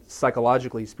awaken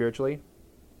psychologically, spiritually,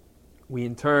 we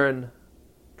in turn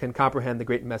can comprehend the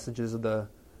great messages of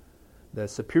the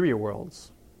superior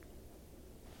worlds.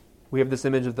 we have this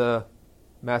image of the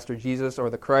Master Jesus or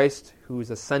the Christ who is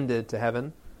ascended to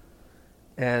heaven.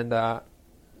 And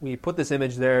we put this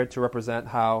image there to represent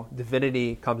how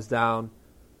divinity comes down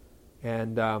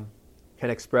and can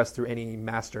express through any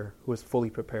master who is fully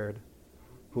prepared,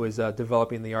 who is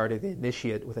developing the art of the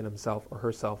initiate within himself or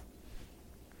herself.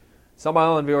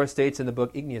 Samael Aun states in the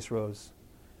book Igneous Rose,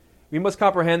 we must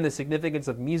comprehend the significance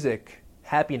of music,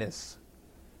 happiness,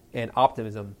 and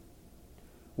optimism.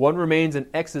 One remains in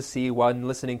ecstasy while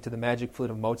listening to the magic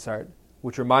flute of Mozart,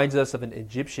 which reminds us of an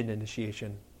Egyptian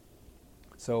initiation.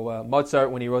 So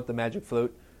Mozart, when he wrote the magic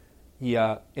flute, he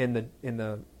in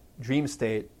the dream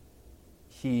state,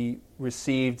 he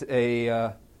received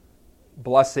a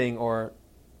blessing or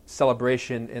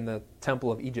celebration in the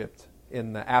temple of Egypt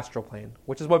in the astral plane,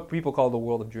 which is what people call the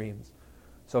world of dreams.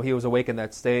 So he was awake in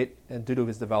that state, and due to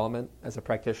his development as a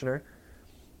practitioner,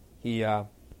 he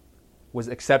was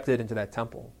accepted into that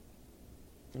temple.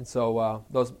 And so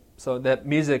that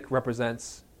music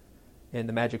represents, in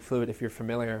the magic flute, if you're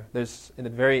familiar, there's in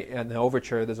the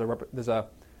overture there's a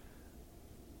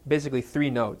basically 3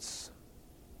 notes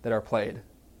that are played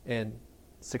in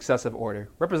successive order,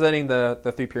 representing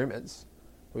the 3 pyramids.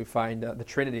 We find the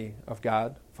Trinity of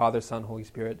God, Father, Son, Holy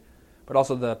Spirit, but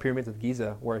also the pyramids of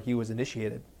Giza, where he was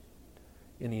initiated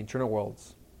in the internal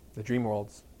worlds, the dream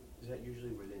worlds. Is that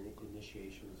usually where the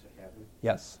initiations happen?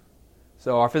 Yes.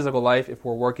 So our physical life, if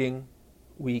we're working,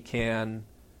 we can,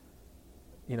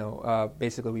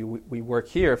 basically we work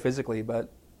here physically,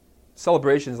 but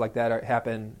celebrations like that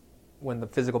happen when the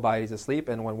physical body is asleep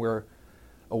and when we're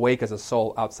awake as a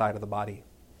soul outside of the body.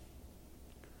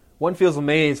 One feels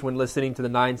amazed when listening to the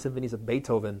 9 symphonies of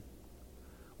Beethoven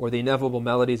or the ineffable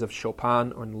melodies of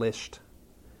Chopin or Liszt.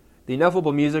 The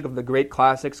ineffable music of the great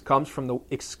classics comes from the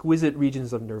exquisite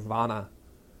regions of nirvana,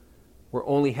 where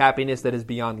only happiness that is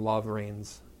beyond love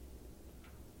reigns.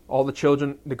 All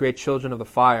the great children of the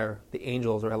fire, the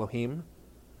angels or Elohim,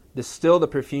 distill the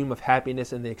perfume of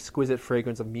happiness in the exquisite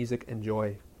fragrance of music and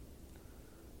joy.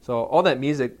 So all that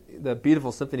music, the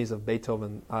beautiful symphonies of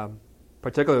Beethoven,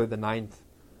 particularly the 9th,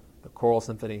 the choral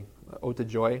symphony, Ode to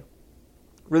Joy,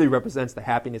 really represents the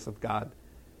happiness of God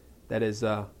that is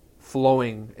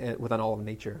flowing within all of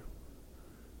nature.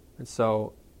 And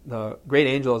so the great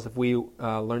angels, if we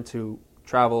learn to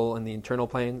travel in the internal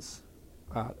planes,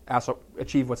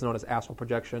 achieve what's known as astral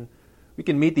projection, we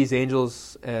can meet these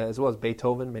angels as well as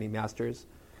Beethoven, many masters,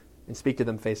 and speak to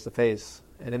them face to face.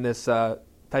 And in this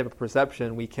type of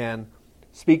perception, we can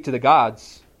speak to the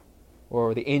gods,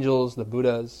 or the angels, the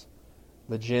Buddhas,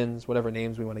 the jinns, whatever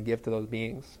names we want to give to those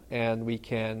beings, and we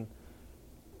can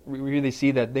really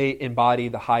see that they embody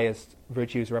the highest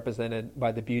virtues represented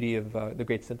by the beauty of the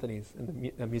great symphonies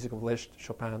and the music of Liszt,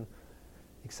 Chopin,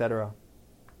 etc.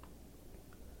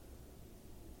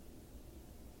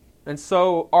 And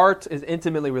so art is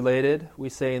intimately related, we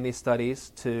say in these studies,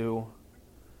 to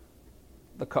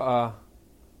what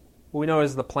we know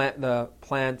as the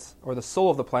plant or the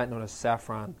soul of the plant known as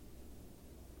saffron.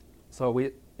 So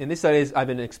in these studies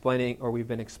we've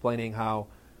been explaining how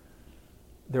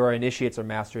there are initiates or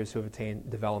masters who have attained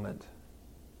development.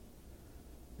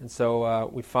 And so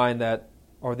we find that,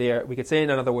 we could say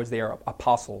in other words, they are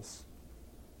apostles.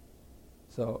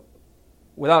 So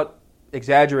without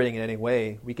exaggerating in any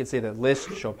way, we can say that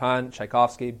Liszt, Chopin,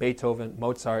 Tchaikovsky, Beethoven,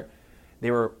 Mozart,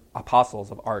 they were apostles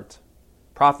of art,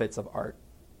 prophets of art.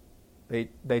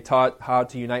 They taught how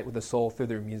to unite with the soul through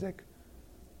their music.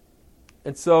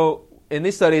 And so in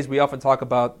these studies, we often talk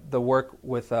about the work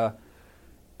with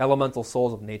elemental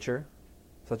souls of nature,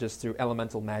 such as through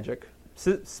elemental magic,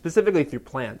 specifically through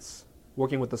plants,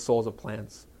 working with the souls of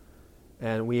plants.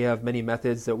 And we have many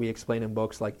methods that we explain in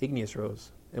books like Igneous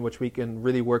Rose, in which we can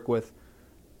really work with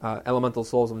elemental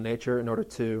souls of nature in order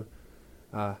to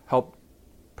help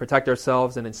protect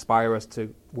ourselves and inspire us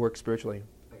to work spiritually.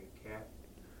 Like a cat?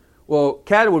 Well,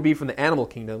 cat would be from the animal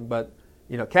kingdom, but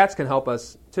cats can help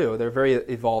us too. They're very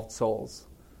evolved souls.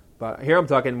 But here I'm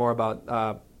talking more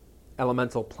about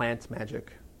elemental plant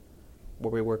magic,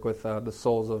 where we work with the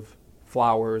souls of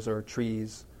flowers or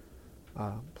trees,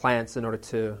 plants, in order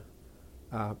to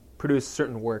produce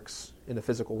certain works in the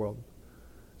physical world.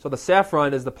 So the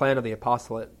saffron is the plant of the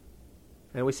apostolate.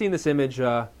 And we see in this image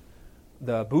the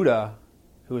Buddha,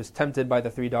 who is tempted by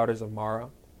the 3 daughters of Mara,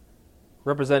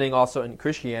 representing also in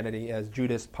Christianity as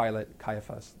Judas, Pilate,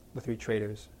 Caiaphas, the 3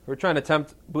 traitors, who are trying to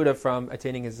tempt Buddha from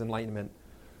attaining his enlightenment,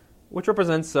 which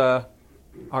represents our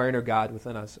inner God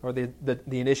within us, or the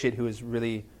initiate who is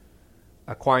really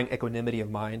acquiring equanimity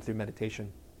of mind through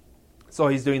meditation. So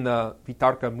he's doing the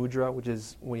Vitarka Mudra, which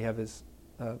is when we have his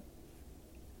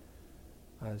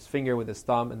his finger with his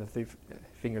thumb and the three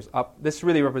fingers up. This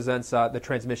really represents the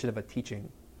transmission of a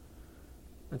teaching.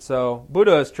 And so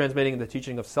Buddha is transmitting the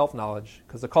teaching of self-knowledge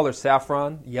because the color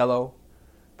saffron, yellow,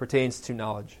 pertains to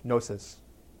knowledge, gnosis,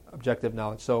 objective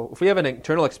knowledge. So if we have an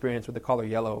internal experience with the color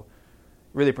yellow,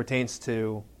 it really pertains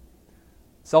to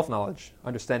self-knowledge,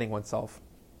 understanding oneself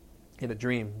in a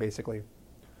dream, basically.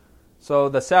 So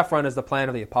the saffron is the plan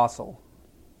of the apostle.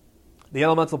 The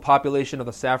elemental population of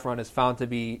the saffron is found to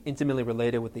be intimately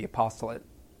related with the apostolate.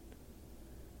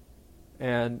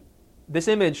 And this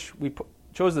image, we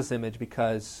chose this image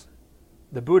because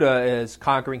the Buddha is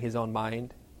conquering his own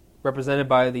mind, represented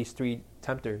by these three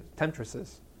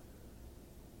temptresses.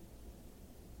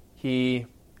 He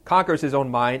conquers his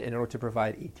own mind in order to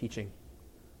provide a teaching.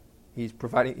 He's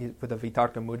providing, with the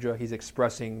Vitarka Mudra, he's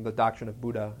expressing the doctrine of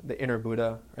Buddha, the inner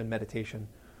Buddha, and meditation.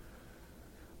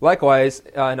 Likewise,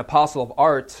 an apostle of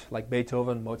art, like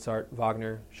Beethoven, Mozart,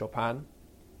 Wagner, Chopin,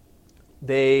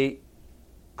 they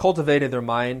cultivated their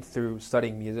mind through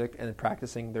studying music and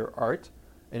practicing their art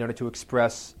in order to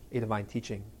express a divine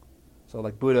teaching. So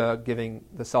like Buddha giving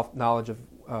the self-knowledge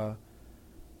of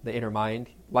the inner mind,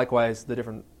 likewise the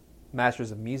different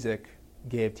masters of music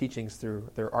gave teachings through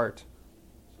their art.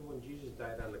 So when Jesus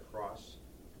died on the cross,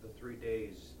 the 3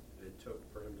 days that it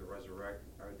took for him to resurrect,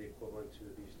 are they equivalent to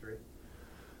these three?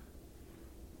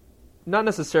 Not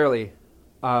necessarily.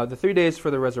 The 3 days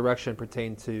for the resurrection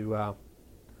pertain to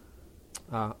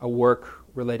a work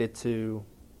related to,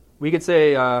 we could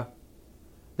say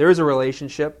there is a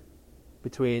relationship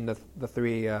between the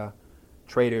three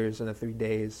traders and the 3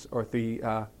 days, or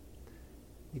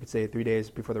you could say 3 days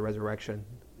before the resurrection.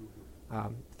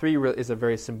 3 is a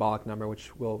very symbolic number,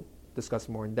 which we'll discuss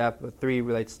more in depth, but 3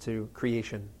 relates to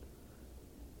creation.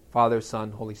 Father,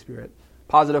 Son, Holy Spirit.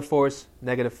 Positive force,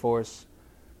 negative force,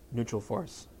 neutral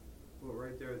force. Well,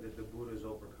 right there that the Buddha is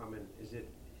overcoming, is it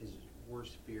his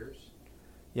worst fears?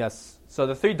 Yes. So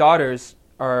the 3 daughters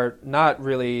are not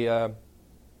really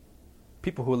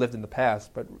people who lived in the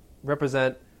past, but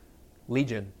represent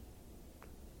legion.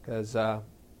 Because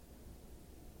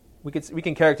we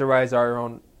can characterize our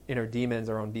own inner demons,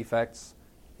 our own defects,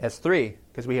 as 3,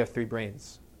 because we have 3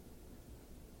 brains.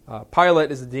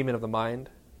 Pilate is the demon of the mind,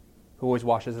 who always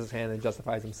washes his hand and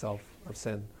justifies himself of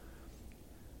sin.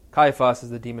 Caiaphas is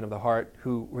the demon of the heart,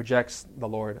 who rejects the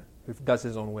Lord, who does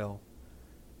his own will,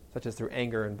 such as through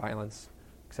anger and violence,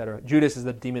 etc. Judas is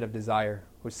the demon of desire,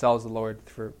 who sells the Lord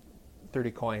for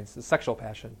 30 coins, the sexual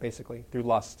passion, basically, through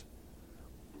lust.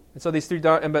 And so these 3,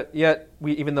 but yet,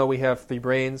 even though we have 3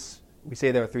 brains, we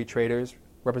say there are 3 traitors,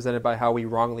 represented by how we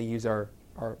wrongly use our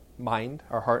mind,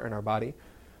 our heart, and our body.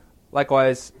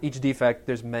 Likewise, each defect,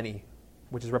 there's many,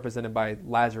 which is represented by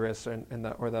Lazarus or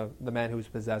the man who was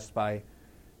possessed by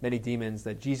many demons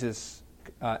that Jesus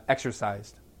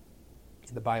exorcised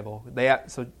in the Bible.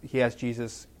 So he asked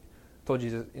Jesus,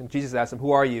 and Jesus asked him, "Who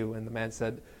are you?" And the man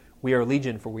said, "We are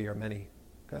legion, for we are many."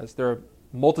 Because there are a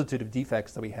multitude of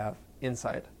defects that we have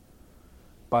inside.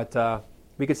 But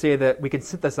we could say that we can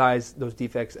synthesize those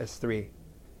defects as 3,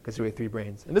 because we have 3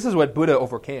 brains. And this is what Buddha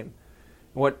overcame.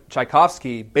 And what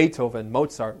Tchaikovsky, Beethoven,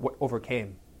 Mozart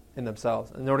overcame in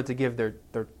themselves in order to give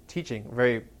their teaching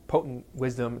very potent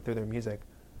wisdom through their music.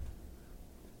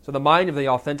 So the mind of the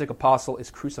authentic apostle is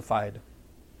crucified.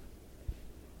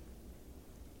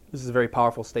 This is a very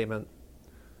powerful statement.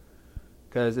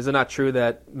 Because is it not true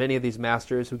that many of these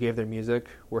masters who gave their music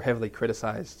were heavily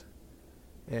criticized?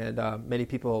 And many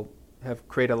people have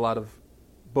created a lot of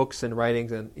books and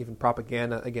writings and even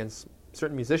propaganda against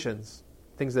certain musicians,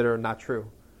 things that are not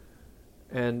true.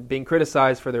 And being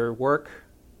criticized for their work,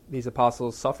 these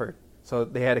apostles suffered. So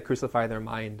they had to crucify their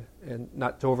mind and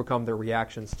not to overcome their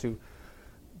reactions to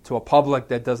a public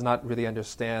that does not really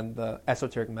understand the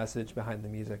esoteric message behind the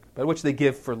music, but which they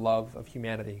give for love of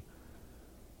humanity.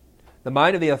 The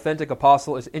mind of the authentic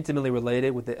apostle is intimately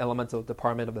related with the elemental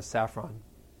department of the saffron.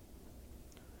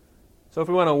 So if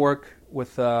we want to work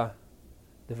with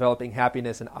developing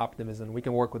happiness and optimism, we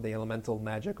can work with the elemental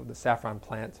magic of the saffron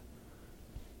plant,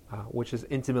 which is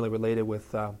intimately related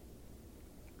with the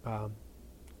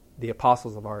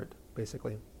apostles of art,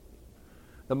 basically.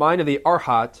 The mind of the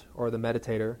arhat, or the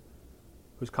meditator,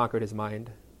 who's conquered his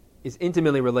mind, is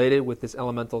intimately related with this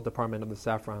elemental department of the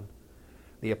saffron.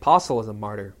 The apostle is a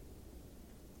martyr.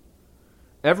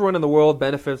 Everyone in the world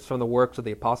benefits from the works of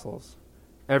the apostles.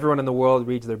 Everyone in the world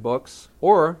reads their books,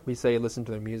 or, we say, listen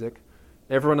to their music.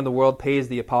 Everyone in the world pays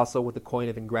the apostle with the coin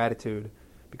of ingratitude,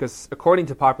 because according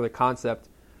to popular concept,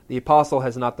 the apostle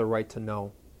has not the right to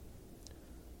know.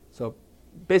 So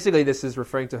basically this is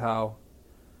referring to how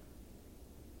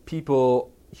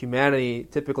humanity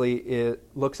typically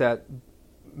looks at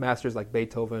masters like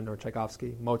Beethoven or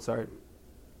Tchaikovsky, Mozart,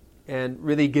 and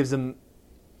really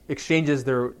exchanges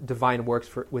their divine works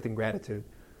with ingratitude.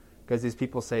 Because these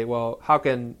people say, well, how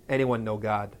can anyone know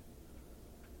God?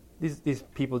 These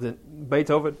people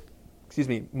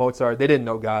Mozart, they didn't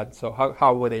know God, so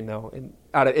how would they know? And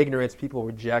out of ignorance, people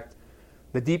reject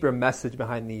the deeper message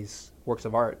behind these works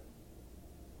of art.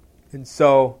 And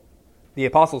so the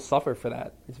apostles suffer for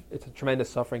that. It's a tremendous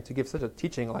suffering to give such a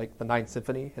teaching like the Ninth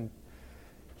Symphony, and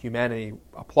humanity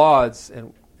applauds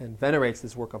and venerates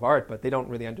this work of art, but they don't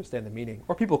really understand the meaning.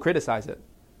 Or people criticize it,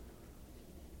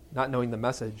 not knowing the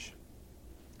message.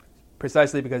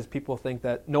 Precisely because people think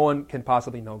that no one can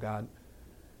possibly know God,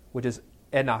 which is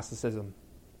agnosticism.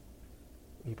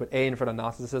 You put A in front of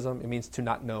Gnosticism, it means to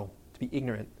not know, to be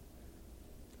ignorant.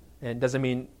 And it doesn't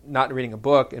mean not reading a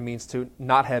book, it means to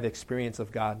not have experience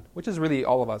of God, which is really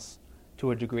all of us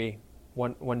to a degree,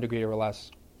 one degree or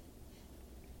less.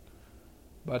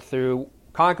 But through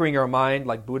conquering our mind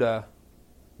like Buddha,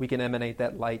 we can emanate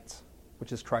that light,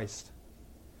 which is Christ,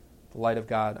 the light of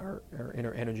God, our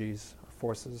inner energies, our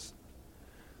forces.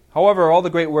 However, all the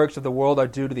great works of the world are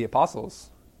due to the apostles.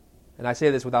 And I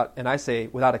say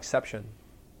without exception.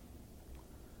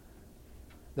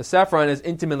 The saffron is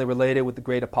intimately related with the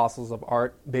great apostles of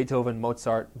art, Beethoven,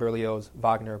 Mozart, Berlioz,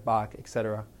 Wagner, Bach,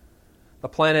 etc. The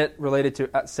planet related to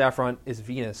saffron is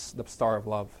Venus, the star of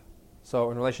love. So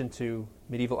in relation to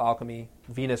medieval alchemy,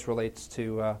 Venus relates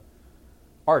to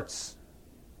arts,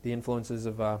 the influences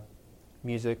of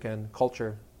music and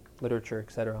culture, literature,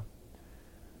 etc.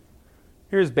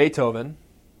 Here's Beethoven,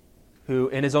 who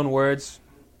in his own words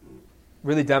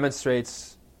really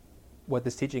demonstrates what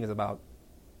this teaching is about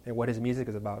and what his music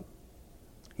is about.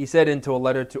 He said into a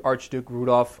letter to Archduke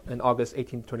Rudolf in August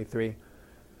 1823,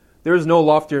 "There is no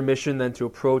loftier mission than to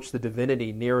approach the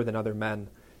divinity nearer than other men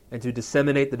and to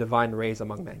disseminate the divine rays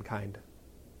among mankind."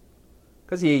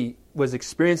 Because he was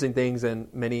experiencing things in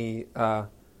many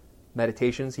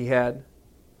meditations he had,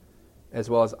 as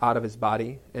well as out of his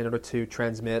body, in order to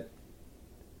transmit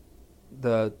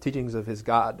the teachings of his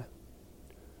God.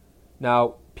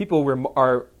 Now, people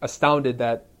are astounded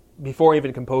that before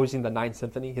even composing the Ninth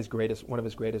Symphony, one of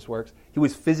his greatest works, he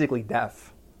was physically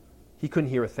deaf. He couldn't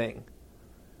hear a thing.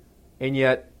 And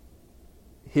yet,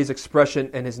 his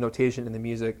expression and his notation in the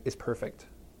music is perfect.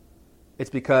 It's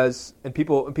because, and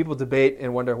people debate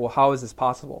and wonder, well, how is this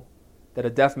possible? That a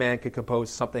deaf man could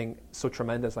compose something so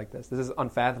tremendous like this? This is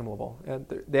unfathomable. And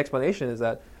the explanation is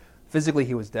that physically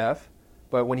he was deaf,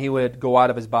 but when he would go out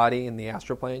of his body in the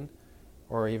astral plane,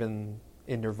 or even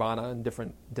in nirvana in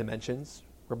different dimensions,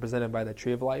 represented by the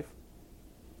tree of life,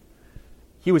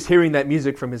 he was hearing that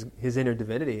music from his inner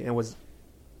divinity and was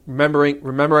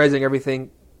memorizing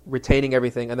everything, retaining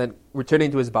everything, and then returning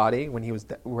to his body when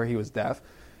where he was deaf,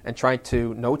 and trying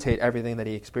to notate everything that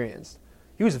he experienced.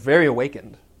 He was very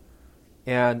awakened,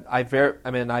 and I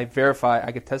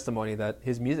give testimony that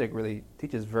his music really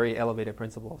teaches very elevated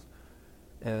principles,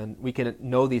 and we can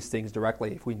know these things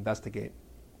directly if we investigate.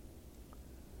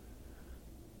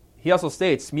 He also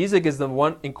states, music is the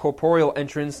one incorporeal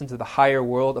entrance into the higher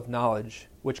world of knowledge,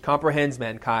 which comprehends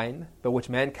mankind, but which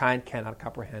mankind cannot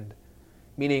comprehend.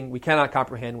 Meaning, we cannot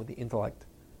comprehend with the intellect,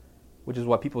 which is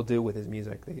what people do with his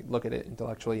music. They look at it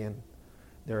intellectually and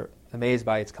they're amazed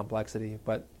by its complexity.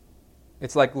 But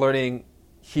it's like learning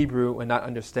Hebrew and not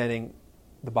understanding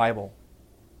the Bible.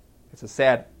 It's a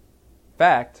sad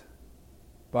fact,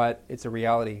 but it's a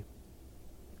reality.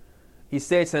 He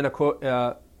states in a quote,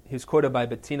 he was quoted by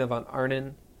Bettina von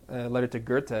Arnim, a letter to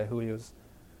Goethe, who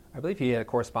I believe he had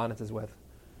correspondences with.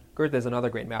 Goethe is another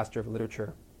great master of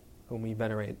literature, whom we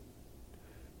venerate.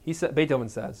 Beethoven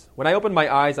says, "When I open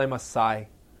my eyes, I must sigh,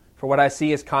 for what I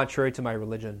see is contrary to my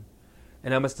religion,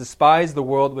 and I must despise the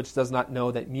world which does not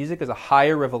know that music is a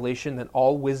higher revelation than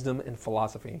all wisdom and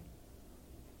philosophy."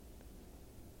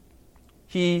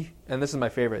 He, and this is my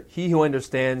favorite, "He who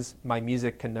understands my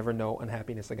music can never know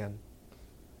unhappiness again."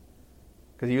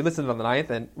 Because you listen to the ninth,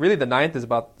 and really the ninth is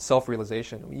about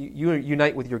self-realization. You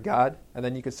unite with your God, and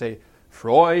then you could say,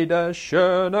 "Freude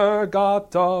schöner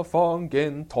Götter von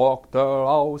Tochter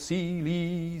aus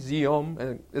Elysium."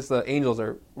 And it's the angels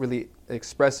are really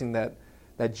expressing that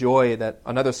joy that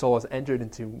another soul has entered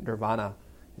into nirvana,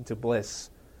 into bliss.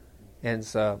 And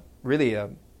it's really a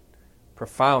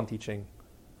profound teaching.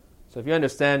 So if you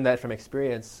understand that from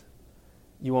experience,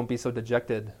 you won't be so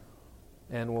dejected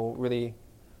and will really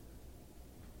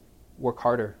work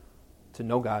harder to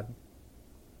know God.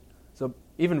 So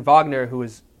even Wagner, who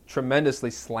is tremendously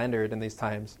slandered in these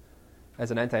times as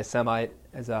an anti-Semite,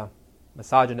 as a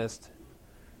misogynist,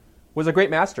 was a great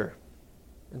master.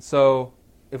 And so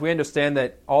if we understand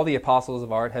that all the apostles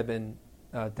of art have been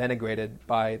denigrated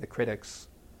by the critics,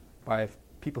 by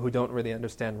people who don't really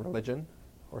understand religion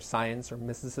or science or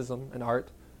mysticism and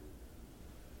art.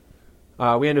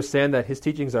 We understand that his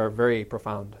teachings are very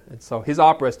profound. And so his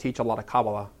operas teach a lot of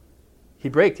Kabbalah,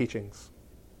 Hebraic teachings.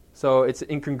 So it's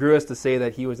incongruous to say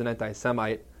that he was an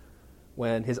anti-Semite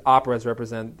when his operas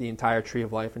represent the entire tree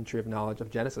of life and tree of knowledge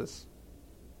of Genesis.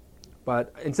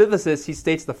 But in synthesis, he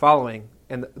states the following,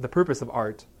 and the purpose of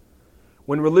art.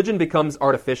 When religion becomes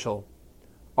artificial,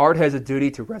 art has a duty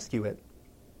to rescue it.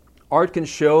 Art can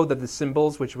show that the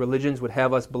symbols which religions would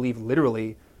have us believe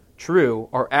literally true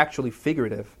are actually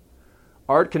figurative.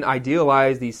 Art can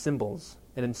idealize these symbols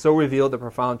and in so reveal the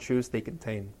profound truths they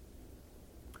contain.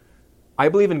 I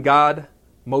believe in God,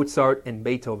 Mozart, and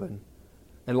Beethoven,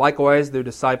 and likewise their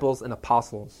disciples and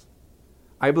apostles.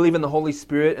 I believe in the Holy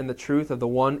Spirit and the truth of the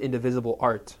one indivisible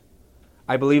art.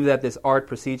 I believe that this art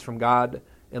proceeds from God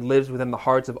and lives within the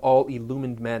hearts of all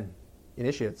illumined men,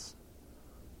 initiates.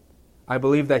 I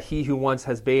believe that he who once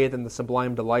has bathed in the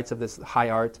sublime delights of this high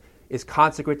art is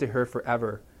consecrate to her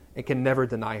forever and can never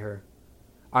deny her.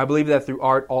 I believe that through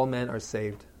art all men are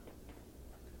saved.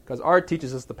 Because art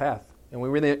teaches us the path. And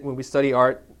when we study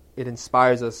art, it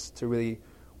inspires us to really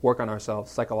work on ourselves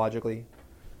psychologically,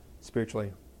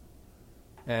 spiritually.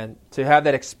 And to have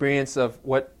that experience of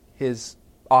what his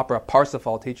opera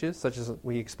Parsifal teaches, such as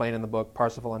we explain in the book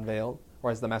Parsifal Unveiled,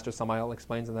 or as the Master Samael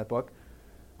explains in that book,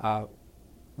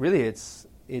 really it's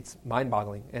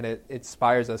mind-boggling, and it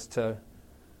inspires us to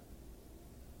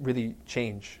really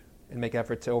change and make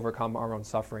effort to overcome our own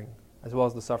suffering, as well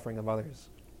as the suffering of others.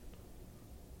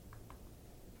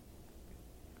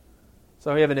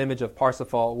 So we have an image of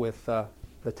Parsifal with the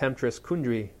temptress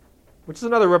Kundry, which is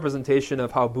another representation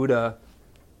of how Buddha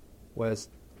was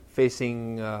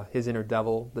facing his inner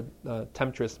devil, the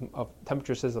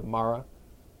temptresses of Mara,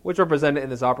 which are represented in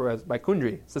this opera by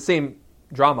Kundry. It's the same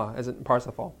drama as in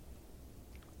Parsifal.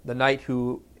 The knight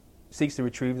who seeks to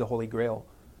retrieve the Holy Grail,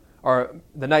 or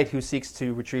the knight who seeks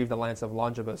to retrieve the lance of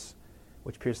Longibus,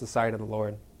 which pierced the side of the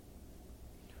Lord.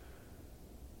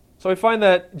 So we find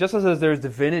that just as there's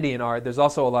divinity in art, there's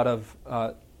also a lot of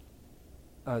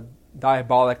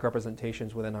diabolic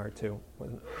representations within art too.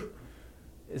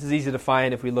 This is easy to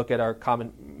find if we look at our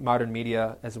common modern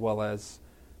media, as well as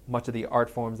much of the art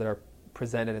forms that are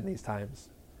presented in these times,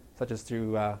 such as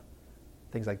through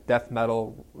things like death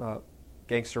metal,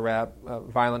 gangster rap,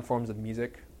 violent forms of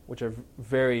music, which are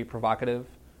very provocative,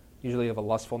 usually of a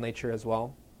lustful nature as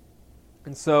well.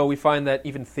 And so we find that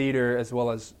even theater, as well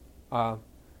as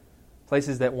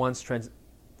theaters that once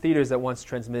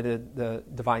transmitted the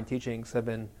divine teachings, have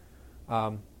been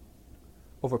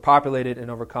overpopulated and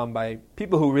overcome by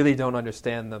people who really don't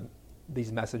understand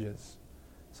these messages.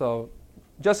 So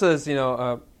just as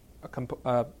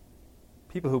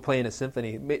people who play in a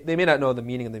symphony, they may not know the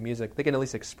meaning of the music, they can at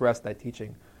least express that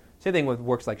teaching. Same thing with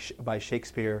works like by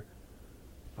Shakespeare,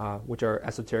 which are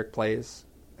esoteric plays,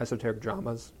 esoteric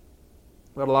dramas.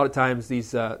 But a lot of times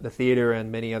these the theater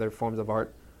and many other forms of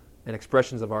art and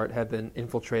expressions of art have been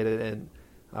infiltrated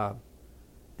and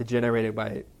degenerated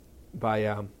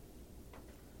by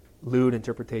lewd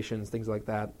interpretations, things like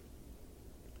that.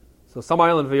 So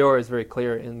Samael and Vior is very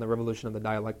clear in The Revolution of the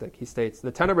Dialectic. He states,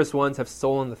 "The tenebrous ones have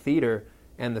stolen the theater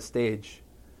and the stage.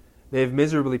 They have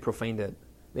miserably profaned it.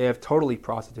 They have totally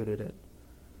prostituted it."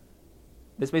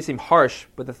 This may seem harsh,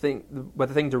 but the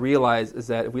thing to realize is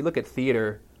that if we look at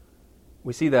theater,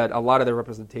 we see that a lot of the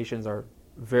representations are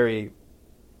very,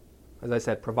 as I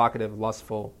said, provocative,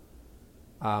 lustful,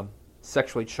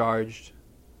 sexually charged,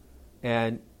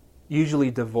 and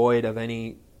usually devoid of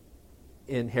any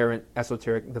inherent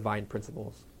esoteric divine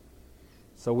principles.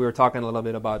 So we were talking a little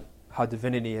bit about how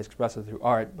divinity is expressed through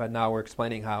art, but now we're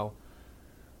explaining how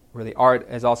really art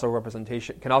is also a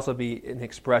representation, can also be an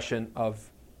expression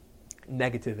of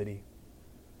negativity.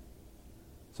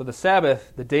 So the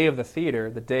Sabbath, the day of the theater,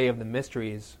 the day of the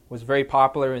mysteries, was very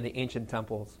popular in the ancient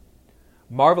temples.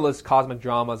 Marvelous cosmic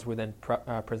dramas were then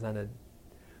presented.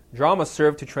 Drama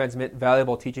served to transmit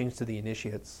valuable teachings to the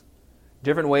initiates.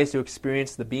 Different ways to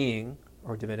experience the being,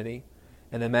 or divinity,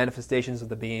 and the manifestations of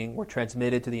the being were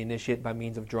transmitted to the initiate by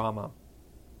means of drama.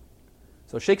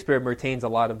 So Shakespeare retains a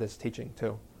lot of this teaching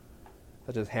too,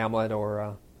 such as Hamlet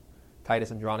or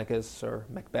Titus Andronicus or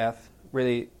Macbeth.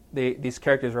 Really, these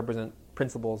characters represent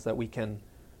principles that we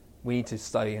need to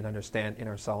study and understand in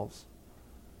ourselves.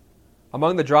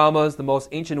 Among the dramas, the most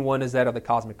ancient one is that of the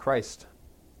Cosmic Christ.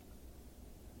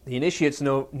 The initiates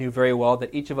knew very well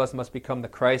that each of us must become the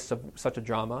Christ of such a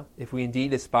drama if we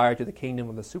indeed aspire to the kingdom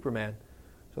of the Superman.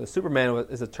 So the Superman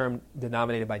is a term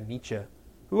denominated by Nietzsche,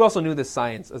 who also knew this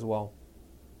science as well.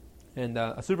 And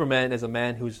a Superman is a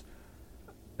man who's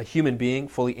a human being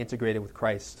fully integrated with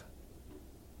Christ,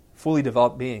 fully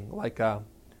developed being, like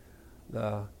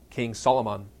the King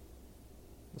Solomon,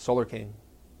 the solar king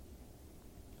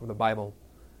of the Bible.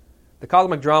 The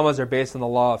cosmic dramas are based on the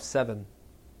law of 7.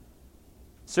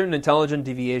 Certain intelligent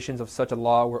deviations of such a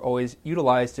law were always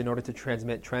utilized in order to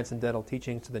transmit transcendental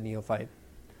teachings to the neophyte.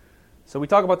 So we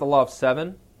talk about the law of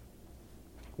 7,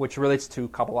 which relates to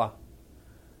Kabbalah.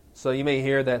 So you may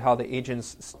hear that how the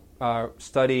ancients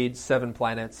studied 7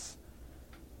 planets,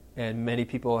 and many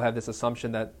people have this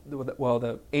assumption that, well,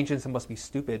 the ancients must be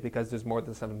stupid because there's more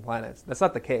than 7 planets. That's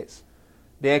not the case.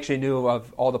 They actually knew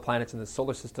of all the planets in the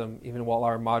solar system, even while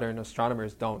our modern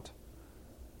astronomers don't.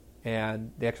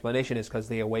 And the explanation is because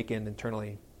they awakened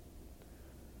internally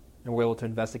and were able to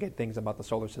investigate things about the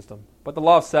solar system. But the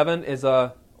law of 7 is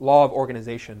a law of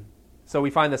organization. So we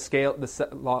find the scale,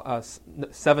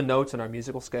 7 notes in our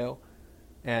musical scale,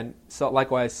 and so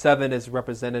likewise 7 is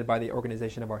represented by the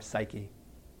organization of our psyche,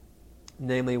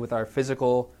 namely with our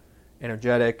physical,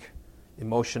 energetic,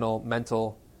 emotional,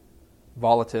 mental,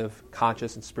 volitive,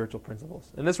 conscious, and spiritual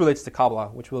principles. And this relates to Kabbalah,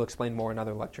 which we'll explain more in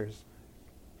other lectures.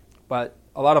 But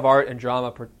a lot of art and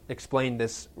drama explain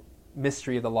this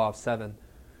mystery of the law of 7.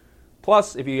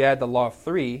 Plus, if you add the law of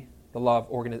 3, the law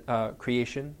of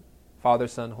creation, Father,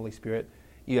 Son, Holy Spirit,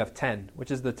 you have 10,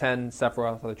 which is the 10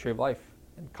 Sephiroth of the Tree of Life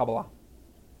in Kabbalah.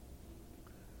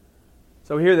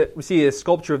 So here that we see a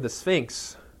sculpture of the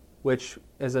Sphinx, which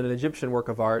is an Egyptian work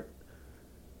of art,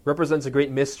 represents a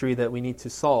great mystery that we need to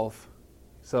solve.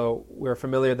 So we're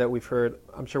familiar that we've heard,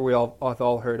 I'm sure we have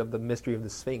all heard of the mystery of the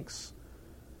Sphinx.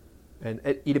 And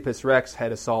Oedipus Rex had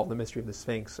to solve the mystery of the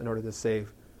Sphinx in order to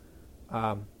save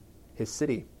his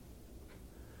city.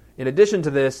 In addition to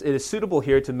this, it is suitable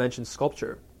here to mention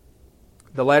sculpture.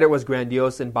 The latter was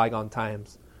grandiose in bygone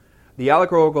times. The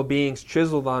allegorical beings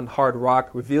chiseled on hard rock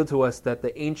reveal to us that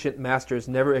the ancient masters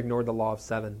never ignored the law of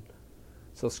 7.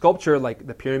 So sculpture, like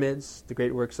the pyramids, the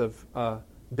great works of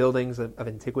buildings of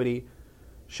antiquity,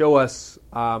 show us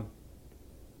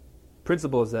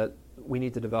principles that we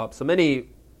need to develop. So many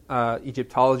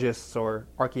Egyptologists or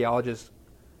archaeologists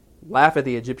laugh at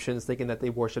the Egyptians thinking that they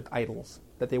worshipped idols,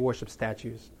 that they worshipped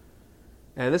statues.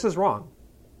 And this is wrong,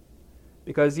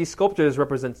 because these sculptures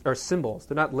are symbols.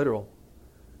 They're not literal.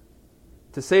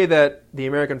 To say that the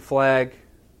American flag,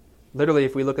 literally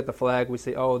if we look at the flag, we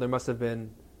say, oh, there must have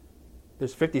been,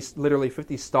 there's literally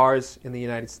 50 stars in the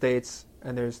United States,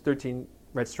 and there's 13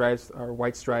 red stripes or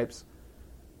white stripes,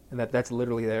 and that's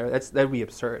literally there. That would be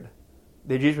absurd.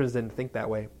 The Egyptians didn't think that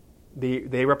way.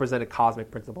 They represented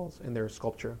cosmic principles in their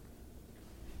sculpture.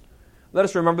 Let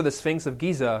us remember the Sphinx of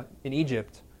Giza in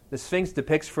Egypt. The Sphinx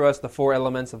depicts for us the 4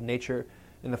 elements of nature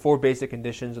and the 4 basic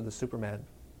conditions of the Superman.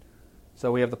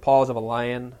 So we have the paws of a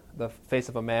lion, the face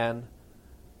of a man,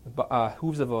 the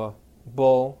hooves of a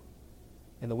bull,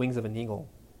 and the wings of an eagle.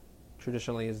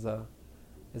 Traditionally is the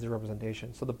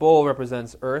representation. So the bull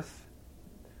represents earth,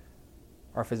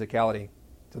 our physicality.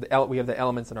 So we have the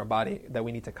elements in our body that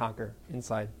we need to conquer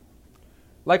inside.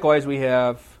 Likewise, we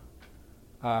have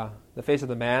the face of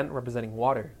the man representing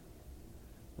water,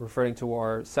 referring to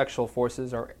our sexual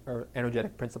forces, our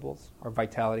energetic principles, our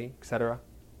vitality, etc.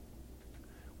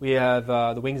 We have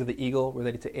the wings of the eagle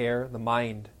related to air, the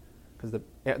mind, because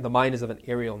the mind is of an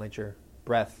aerial nature,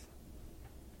 breath.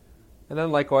 And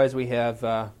then likewise we have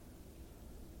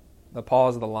the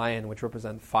paws of the lion, which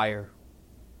represent fire,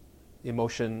 the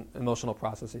emotional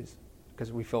processes,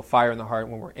 because we feel fire in the heart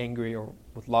when we're angry or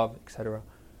with love, etc.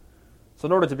 So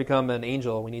in order to become an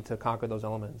angel, we need to conquer those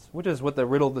elements, which is what the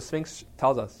riddle of the Sphinx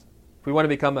tells us. If we want to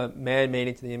become a man made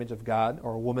into the image of God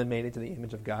or a woman made into the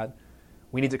image of God,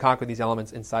 we need to conquer these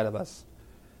elements inside of us.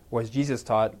 Or as Jesus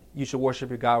taught, you should worship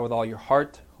your God with all your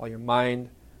heart, all your mind,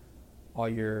 all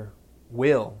your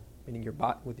will, meaning your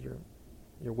body, with your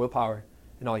willpower,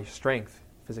 and all your strength,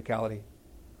 physicality.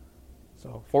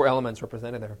 So 4 elements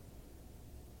represented there.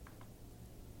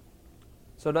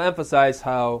 So to emphasize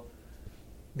how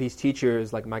these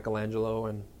teachers like Michelangelo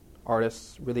and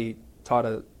artists really taught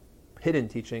a hidden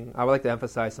teaching, I would like to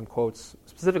emphasize some quotes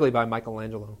specifically by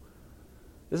Michelangelo.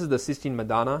 This is the Sistine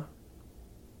Madonna.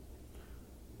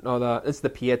 It's the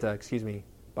Pieta,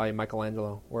 by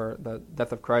Michelangelo, where the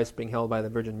death of Christ being held by the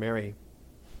Virgin Mary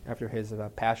after his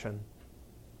passion.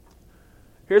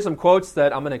 Here's some quotes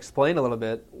that I'm going to explain a little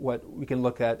bit, what we can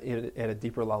look at a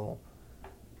deeper level.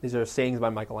 These are sayings by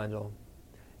Michelangelo.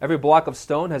 Every block of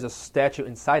stone has a statue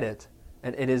inside it,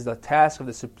 and it is the task of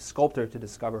the sculptor to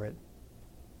discover it.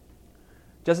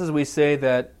 Just as we say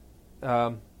that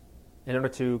in order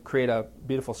to create a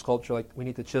beautiful sculpture, like we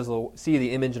need to see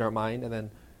the image in our mind and then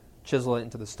chisel it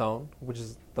into the stone, which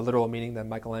is the literal meaning that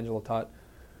Michelangelo taught.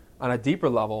 on a deeper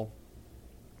level,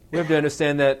 we have to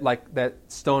understand that, like that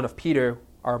stone of Peter,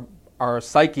 our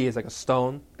psyche is like a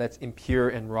stone that's impure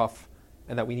and rough,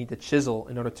 and that we need to chisel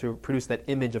in order to produce that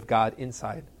image of God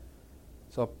inside.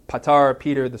 So patar,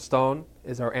 Peter, the stone,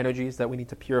 is our energies that we need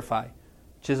to purify,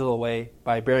 chisel away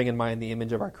by bearing in mind the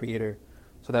image of our Creator,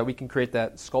 so that we can create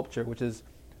that sculpture, which is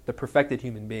the perfected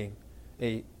human being,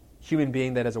 a human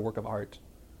being that is a work of art,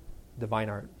 divine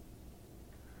art.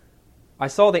 I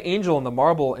saw the angel in the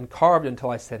marble and carved until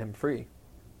I set him free.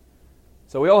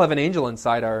 So we all have an angel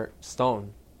inside our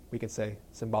stone, we could say,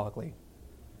 symbolically.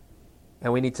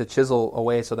 And we need to chisel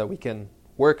away so that we can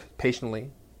work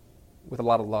patiently with a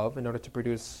lot of love in order to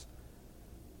produce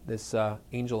this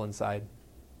angel inside.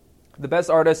 The best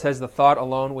artist has the thought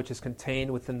alone which is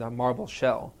contained within the marble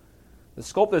shell. The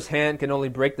sculptor's hand can only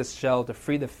break the shell to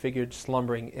free the figure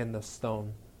slumbering in the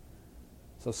stone.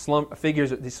 So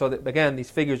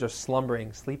these figures are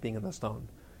slumbering, sleeping in the stone.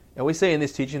 And we say in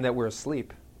this teaching that we're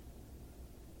asleep.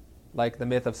 Like the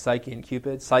myth of Psyche and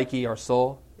Cupid, Psyche, our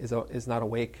soul, is not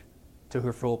awake to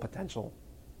her full potential.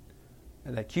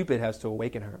 And that Cupid has to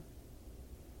awaken her.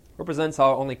 Represents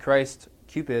how only Christ,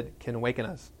 Cupid, can awaken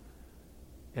us.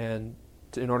 And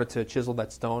in order to chisel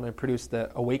that stone and produce the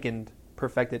awakened,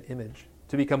 perfected image.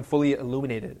 To become fully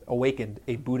illuminated, awakened,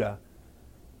 a Buddha,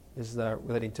 is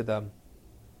relating to the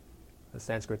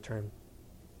Sanskrit term.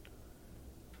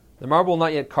 The marble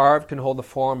not yet carved can hold the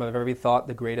form of every thought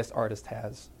the greatest artist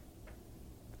has.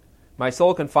 My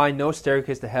soul can find no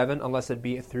staircase to heaven unless it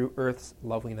be through earth's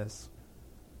loveliness.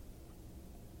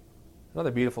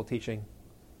 Another beautiful teaching.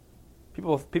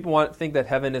 People think that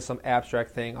heaven is some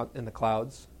abstract thing out in the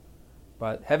clouds.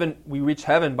 But we reach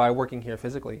heaven by working here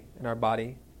physically, in our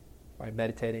body, by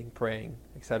meditating, praying,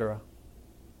 etc.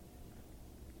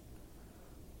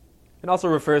 It also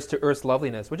refers to earth's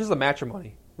loveliness, which is a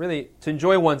matrimony. Really, to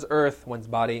enjoy one's earth, one's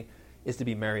body, is to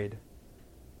be married.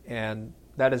 And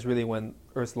that is really when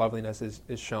earth's loveliness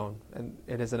is shown. And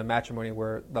it is in a matrimony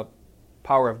where the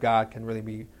power of God can really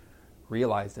be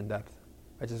realized in depth,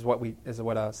 which is what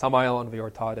Samael and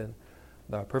Vior taught in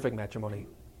the perfect matrimony.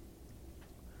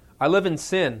 I live in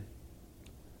sin.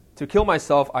 To kill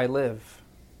myself, I live.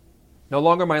 No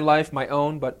longer my life my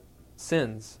own, but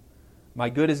sin's. My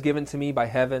good is given to me by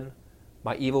heaven,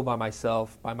 my evil by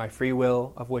myself, by my free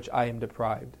will, of which I am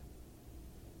deprived.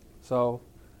 So,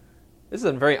 this is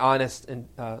a very honest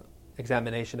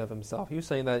examination of himself. He was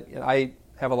saying that I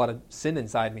have a lot of sin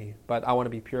inside me, but I want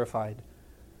to be purified.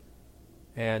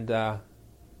 And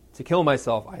to kill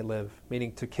myself, I live,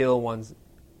 meaning to kill one's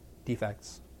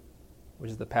defects,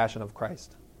 which is the passion of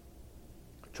Christ.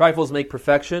 Trifles make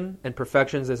perfection, and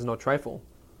perfections is no trifle.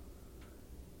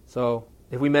 So,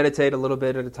 if we meditate a little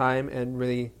bit at a time and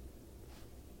really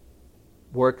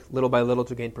work little by little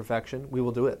to gain perfection, we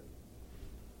will do it.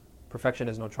 Perfection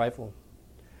is no trifle.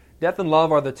 Death and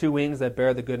love are the two wings that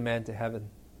bear the good man to heaven.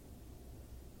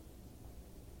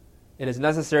 It is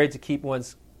necessary to keep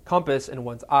one's compass in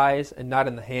one's eyes and not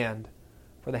in the hand.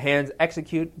 For the hands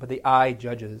execute, but the eye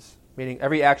judges. Meaning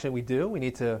every action we do, we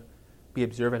need to be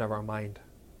observant of our mind.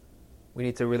 We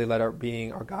need to really let our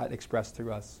being, our God, express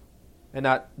through us. And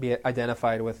not be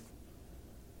identified with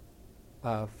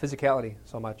physicality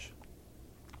so much.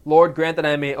 Lord, grant that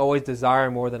I may always desire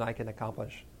more than I can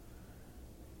accomplish.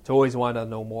 To always want to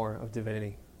know more of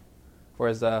divinity.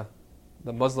 Whereas the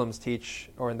Muslims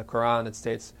teach, or in the Quran it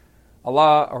states,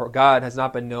 Allah or God has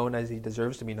not been known as He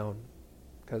deserves to be known.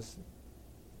 Because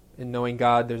in knowing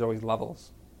God, there's always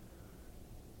levels.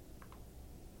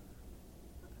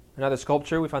 Another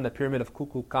sculpture, we find the pyramid of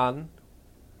Kukulkan,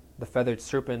 the feathered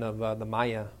serpent of the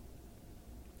Maya.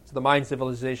 So the Mayan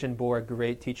civilization bore a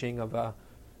great teaching of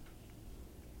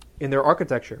in their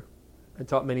architecture and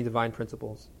taught many divine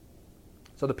principles.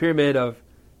 So the pyramid of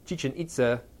Chichen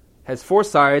Itza has 4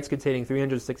 sides containing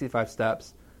 365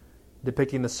 steps,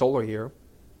 depicting the solar year.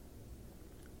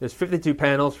 There's 52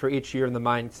 panels for each year in the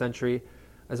Mayan century,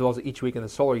 as well as each week in the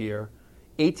solar year.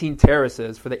 18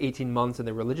 terraces for the 18 months in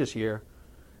the religious year,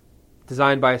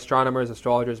 designed by astronomers,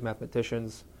 astrologers,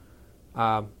 mathematicians.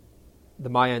 The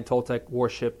Maya and Toltec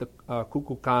worship the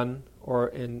Kukulkan, or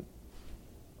in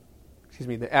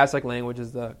the Aztec language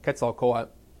is the Quetzalcoatl,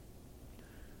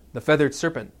 the feathered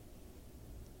serpent,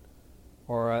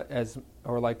 it's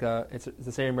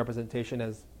the same representation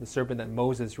as the serpent that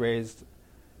Moses raised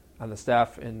on the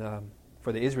staff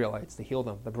for the Israelites to heal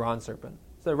them, the bronze serpent.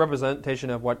 It's a representation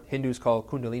of what Hindus call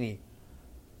Kundalini,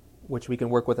 which we can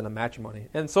work with in a matrimony.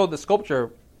 And so the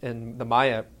sculpture in the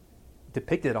Maya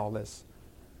depicted all this.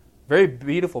 Very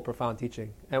beautiful, profound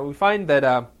teaching. And we find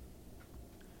that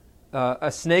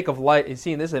a snake of light, you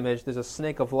see in this image, there's a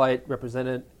snake of light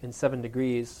represented in 7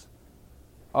 degrees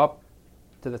up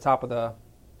to the top of the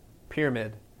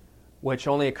pyramid, which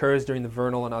only occurs during the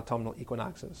vernal and autumnal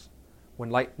equinoxes, when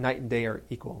night and day are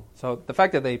equal. So the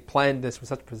fact that they planned this with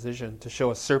such precision to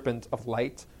show a serpent of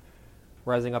light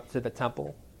rising up to the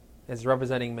temple is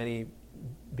representing many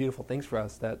beautiful things for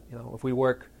us, that, you know, if we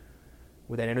work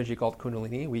with that energy called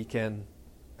kundalini, we can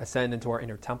ascend into our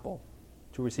inner temple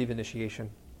to receive initiation.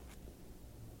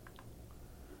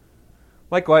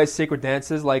 Likewise, sacred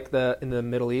dances like in the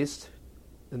Middle East,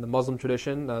 in the Muslim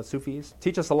tradition, Sufis,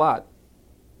 teach us a lot.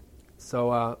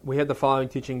 So we had the following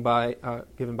teaching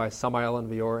given by Samael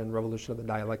and Vior in Revolution of the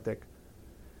Dialectic.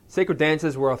 Sacred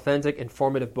dances were authentic,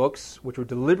 informative books which were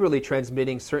deliberately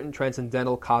transmitting certain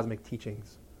transcendental cosmic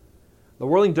teachings. The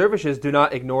whirling dervishes do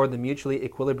not ignore the mutually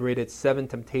equilibrated 7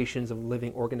 temptations of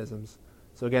living organisms.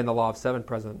 So again, the law of 7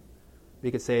 present.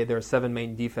 We could say there are 7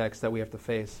 main defects that we have to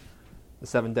face. The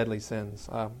 7 deadly sins.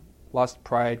 Lust,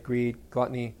 pride, greed,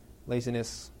 gluttony,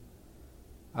 laziness,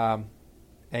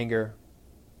 anger,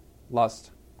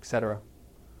 lust, etc.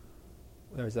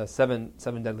 There's 7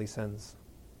 deadly sins.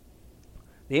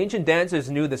 The ancient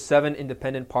dancers knew the 7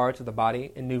 independent parts of the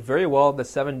body and knew very well the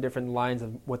 7 different lines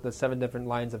of what the 7 different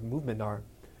lines of movement are.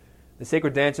 The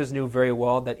sacred dancers knew very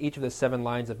well that each of the 7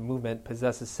 lines of movement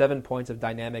possesses 7 points of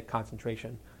dynamic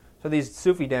concentration. So these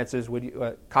Sufi dancers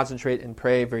would concentrate and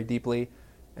pray very deeply,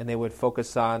 and they would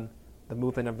focus on the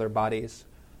movement of their bodies,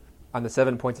 on the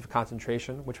 7 points of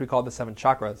concentration, which we call the 7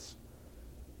 chakras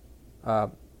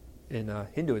in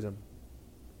Hinduism.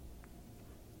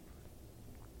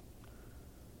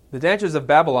 The dancers of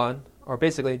Babylon, or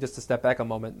basically, just to step back a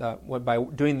moment, by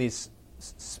doing these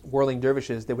whirling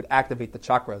dervishes, they would activate the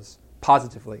chakras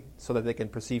positively so that they can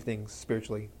perceive things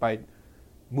spiritually by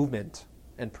movement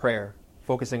and prayer,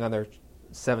 focusing on their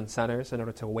 7 centers in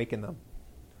order to awaken them.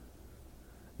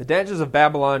 The dancers of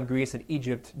Babylon, Greece, and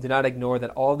Egypt did not ignore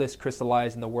that all this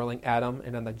crystallized in the whirling atom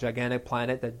and on the gigantic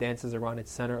planet that dances around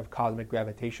its center of cosmic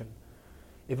gravitation.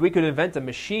 If we could invent a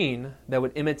machine that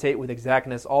would imitate with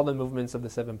exactness all the movements of the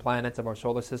 7 planets of our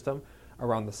solar system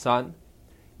around the sun,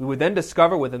 we would then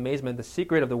discover with amazement the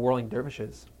secret of the whirling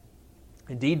dervishes.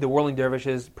 Indeed, the whirling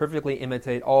dervishes perfectly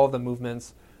imitate all of the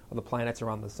movements of the planets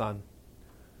around the sun.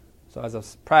 So as a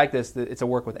practice, it's a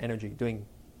work with energy, doing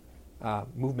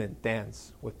movement,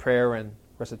 dance, with prayer and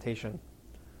recitation.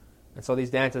 And so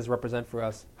these dances represent for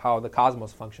us how the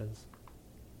cosmos functions.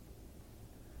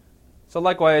 So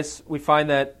likewise, we find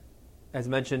that, as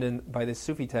mentioned by this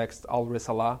Sufi text,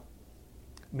 Al-Risala,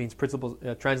 means principles,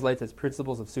 translates as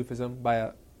principles of Sufism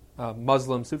by a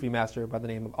Muslim Sufi master by the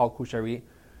name of Al-Qushayri.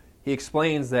 He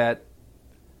explains that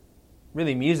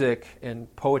really music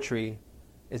and poetry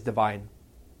is divine.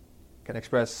 It can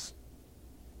express,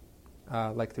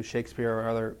 like through Shakespeare or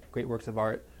other great works of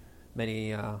art,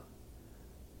 many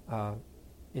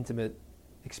intimate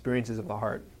experiences of the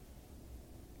heart.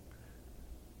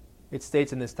 It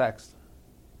states in this text,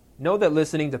 "Know that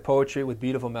listening to poetry with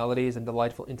beautiful melodies and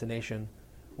delightful intonation,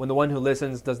 when the one who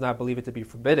listens does not believe it to be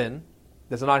forbidden,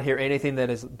 does not hear anything that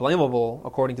is blamable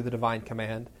according to the divine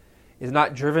command, is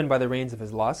not driven by the reins of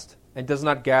his lust, and does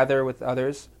not gather with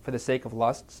others for the sake of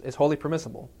lusts, is wholly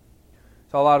permissible."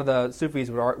 So a lot of the Sufis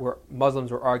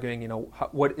Muslims were arguing,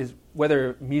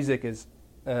 whether music is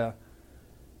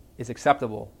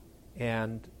acceptable,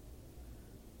 and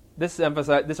this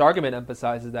argument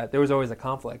emphasizes that there was always a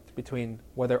conflict between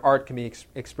whether art can be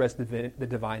expressed the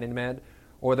divine in man,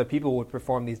 or that people would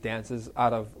perform these dances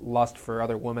out of lust for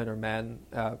other women or men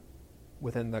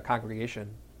within the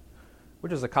congregation,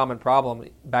 which is a common problem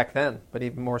back then, but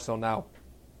even more so now.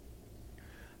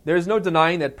 There is no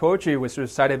denying that poetry was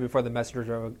recited before the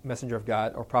messenger of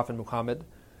God, or Prophet Muhammad,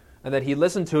 and that he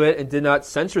listened to it and did not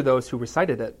censure those who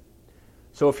recited it.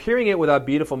 So if hearing it without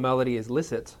beautiful melody is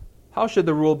licit, how should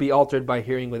the rule be altered by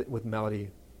hearing with melody?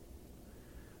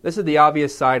 This is the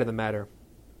obvious side of the matter.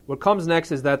 What comes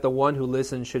next is that the one who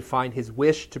listens should find his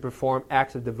wish to perform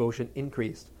acts of devotion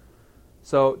increased.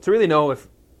 So to really know if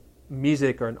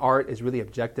music or an art is really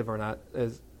objective or not,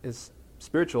 is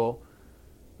spiritual,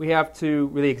 we have to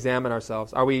really examine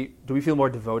ourselves. Do we feel more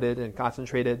devoted and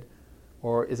concentrated,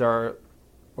 or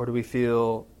do we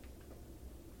feel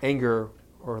anger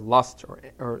or lust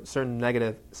or certain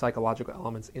negative psychological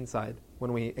elements inside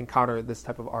when we encounter this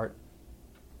type of art?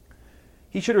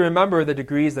 He should remember the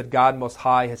degrees that God Most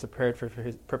High has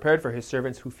prepared for his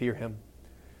servants who fear him.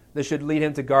 This should lead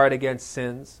him to guard against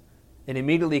sins and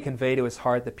immediately convey to his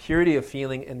heart the purity of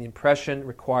feeling and the impression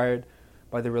required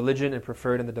by the religion and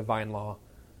preferred in the divine law.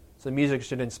 So music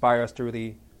should inspire us to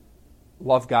really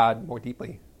love God more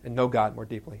deeply and know God more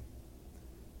deeply,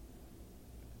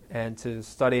 and to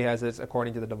study as it's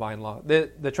according to the divine law.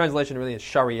 The translation really is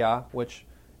Sharia, which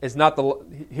is not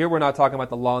here we're not talking about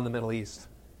the law in the Middle East,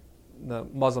 the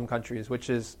Muslim countries, which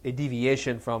is a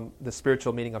deviation from the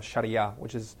spiritual meaning of Sharia,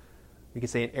 which is, we could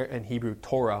say in Hebrew,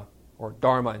 Torah, or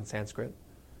Dharma in Sanskrit.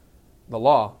 The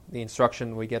law, the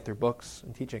instruction we get through books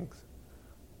and teachings.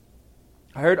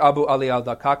 I heard Abu Ali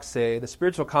al-Dakak say, the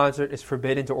spiritual concert is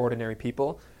forbidden to ordinary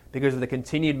people because of the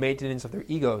continued maintenance of their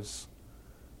egos.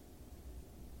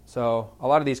 So a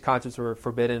lot of these concerts were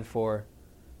forbidden for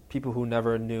people who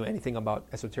never knew anything about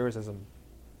esotericism,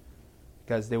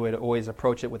 because they would always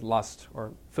approach it with lust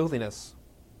or filthiness.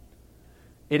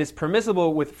 It is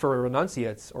permissible for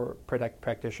renunciates or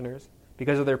practitioners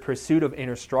because of their pursuit of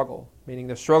inner struggle, meaning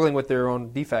they're struggling with their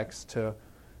own defects to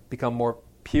become more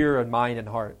pure in mind and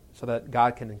heart so that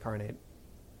God can incarnate.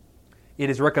 It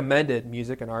is recommended,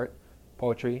 music and art,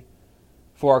 poetry,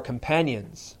 for our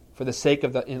companions, for the sake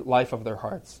of the life of their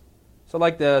hearts. So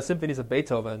like the symphonies of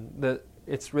Beethoven,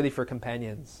 it's really for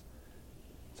companions.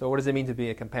 So what does it mean to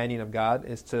be a companion of God?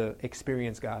 Is to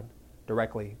experience God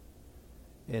directly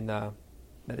in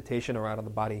meditation or out of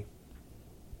the body.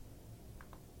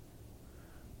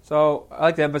 So I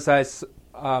like to emphasize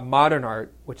modern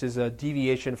art, which is a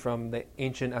deviation from the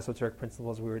ancient esoteric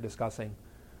principles we were discussing.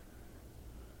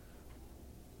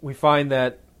 We find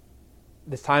that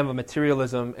this time of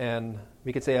materialism and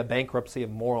we could say a bankruptcy of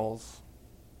morals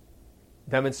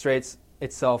demonstrates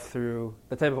itself through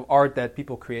the type of art that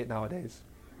people create nowadays.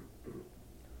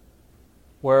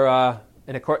 Where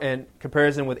in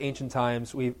comparison with ancient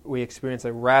times, we experience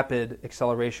a rapid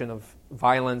acceleration of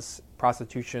violence,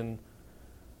 prostitution,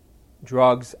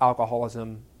 drugs,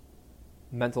 alcoholism,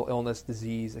 mental illness,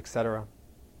 disease, etc.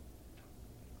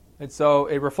 And so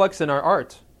it reflects in our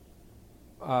art.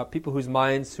 People whose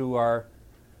minds who are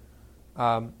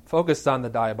focused on the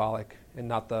diabolic and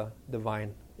not the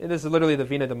divine. It is literally the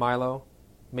Vina de Milo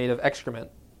made of excrement.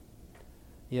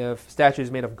 You have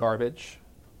statues made of garbage.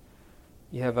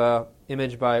 You have an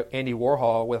image by Andy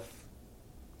Warhol with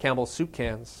Campbell's soup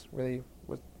cans, really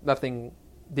with nothing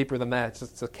deeper than that. It's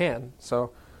just a can.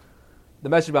 So the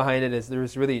message behind it is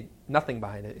there's really nothing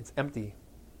behind it. It's empty.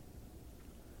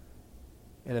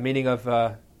 And the meaning of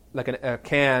like a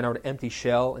can or an empty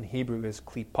shell in Hebrew is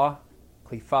klipa,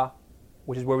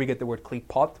 which is where we get the word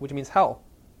klipot, which means hell.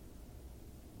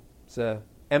 It's the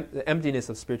emptiness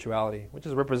of spirituality, which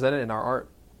is represented in our art.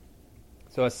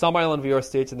 So as Samael and Vior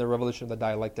states in the Revolution of the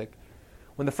Dialectic,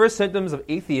 when the first symptoms of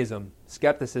atheism,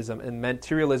 skepticism, and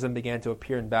materialism began to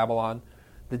appear in Babylon,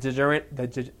 the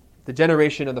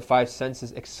degeneration of the five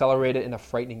senses accelerated in a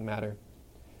frightening manner.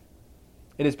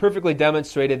 It is perfectly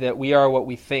demonstrated that we are what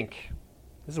we think.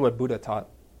 This is what Buddha taught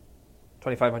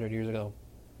 2,500 years ago.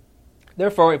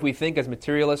 Therefore, if we think as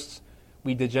materialists,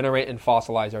 we degenerate and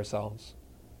fossilize ourselves.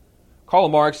 Karl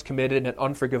Marx committed an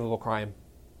unforgivable crime.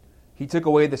 He took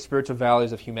away the spiritual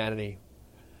values of humanity.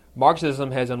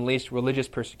 Marxism has unleashed religious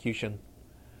persecution.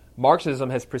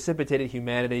 Marxism has precipitated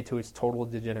humanity to its total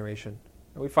degeneration.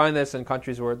 And we find this in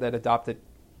countries that adopted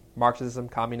Marxism,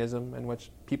 communism, in which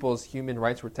people's human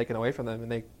rights were taken away from them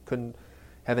and they couldn't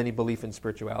have any belief in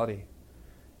spirituality.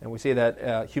 And we see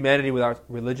that humanity without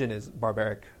religion is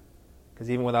barbaric,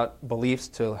 because even without beliefs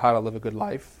to how to live a good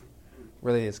life,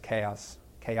 really is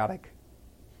chaotic.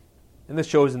 And this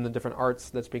shows in the different arts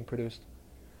that's being produced.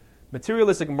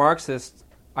 Materialistic Marxist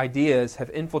ideas have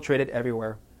infiltrated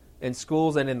everywhere, in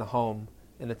schools and in the home,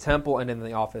 in the temple and in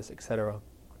the office, etc.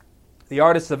 The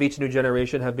artists of each new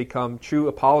generation have become true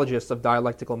apologists of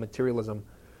dialectical materialism.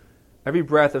 Every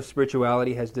breath of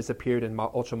spirituality has disappeared in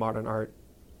ultramodern art.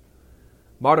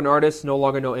 Modern artists no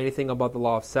longer know anything about the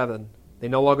law of seven. They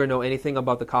no longer know anything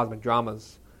about the cosmic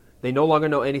dramas. They no longer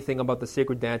know anything about the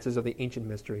sacred dances of the ancient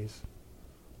mysteries.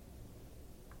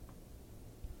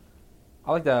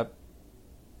 I like to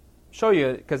show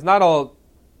you, because not all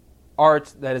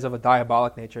art that is of a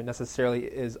diabolic nature necessarily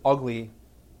is ugly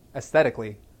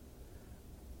aesthetically.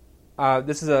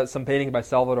 This is some painting by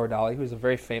Salvador Dali, who's a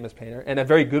very famous painter, and a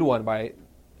very good one by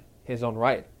his own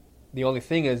right. The only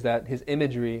thing is that his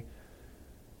imagery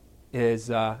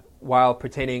is, while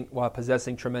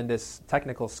possessing tremendous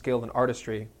technical skill and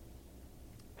artistry,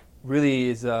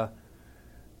 really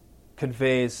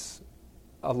conveys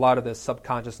a lot of the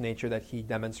subconscious nature that he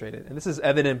demonstrated. And this is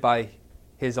evident by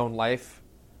his own life,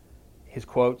 his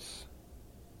quotes,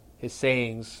 his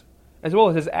sayings, as well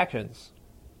as his actions.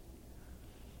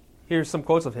 Here's some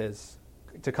quotes of his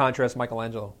to contrast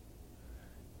Michelangelo.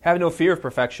 Have no fear of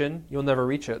perfection, you'll never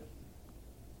reach it.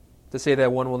 To say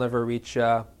that one will never reach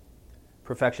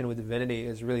perfection with divinity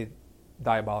is really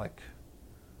diabolic.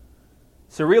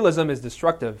 Surrealism is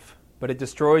destructive, but it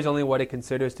destroys only what it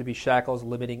considers to be shackles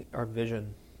limiting our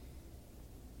vision.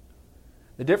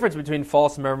 The difference between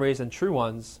false memories and true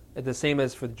ones is the same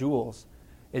as for jewels.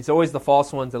 It's always the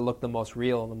false ones that look the most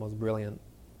real and the most brilliant.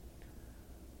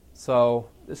 So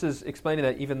this is explaining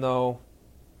that even though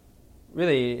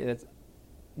really it's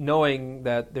knowing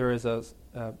that there is a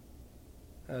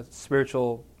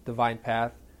spiritual divine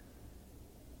path,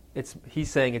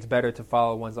 he's saying it's better to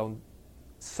follow one's own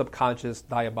subconscious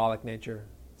diabolic nature,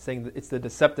 saying that it's the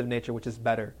deceptive nature which is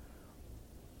better.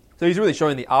 So he's really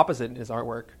showing the opposite in his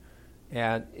artwork.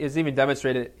 And it's even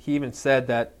demonstrated, he even said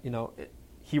that,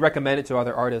 he recommended to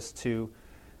other artists to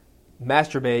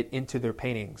masturbate into their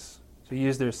paintings. So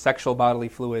use their sexual bodily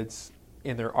fluids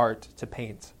in their art to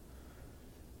paint.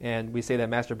 And we say that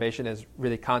masturbation is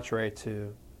really contrary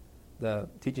to the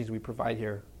teachings we provide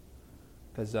here.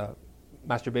 Because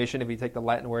masturbation, if you take the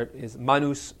Latin word, is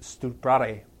manus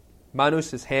stuprare.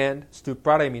 Manus is hand,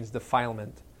 stuprare means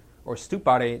defilement. Or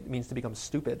stupare means to become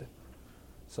stupid.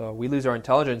 So we lose our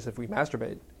intelligence if we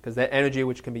masturbate, because that energy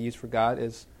which can be used for God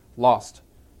is lost.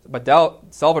 But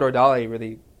Salvador Dali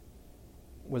really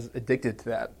was addicted to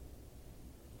that.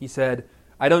 He said,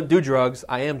 I don't do drugs,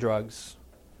 I am drugs.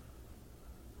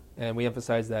 And we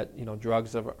emphasize that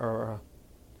drugs are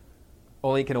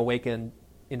only can awaken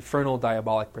infernal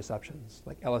diabolic perceptions,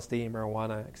 like LSD,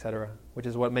 marijuana, etc., which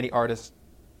is what many artists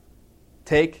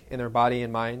take in their body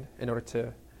and mind in order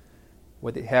to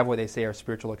what they say are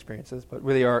spiritual experiences, but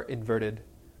really are inverted.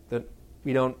 That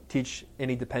we don't teach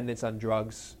any dependence on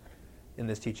drugs in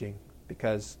this teaching,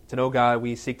 because to know God,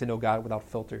 we seek to know God without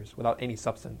filters, without any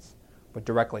substance, but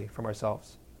directly from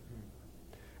ourselves.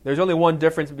 There's only one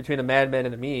difference between a madman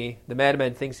and a me. The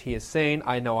madman thinks he is sane.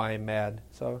 I know I am mad.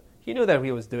 So he knew that what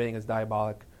he was doing is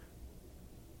diabolic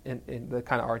in the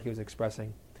kind of art he was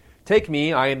expressing. Take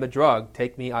me, I am the drug.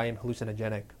 Take me, I am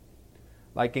hallucinogenic.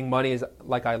 Liking money is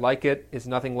like I like it is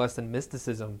nothing less than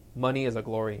mysticism. Money is a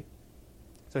glory.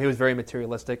 So he was very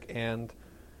materialistic and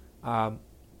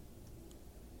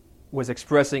was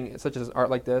expressing, such as art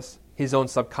like this, his own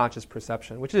subconscious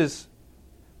perception, which is,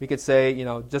 we could say,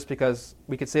 just because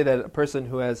we could say that a person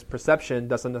who has perception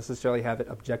doesn't necessarily have it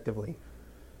objectively.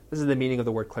 This is the meaning of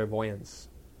the word clairvoyance.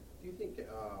 Do you think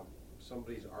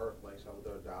somebody's art, like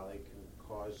Salvador Dali, can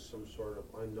cause some sort of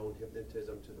unknown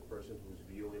hypnotism to the person who's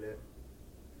viewing it?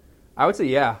 I would say,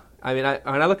 yeah. I mean,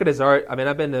 when I look at his art,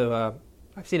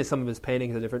 I've seen some of his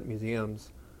paintings at different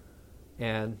museums,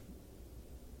 and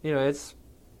it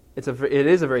is a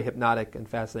very hypnotic and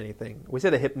fascinating thing. We say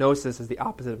that hypnosis is the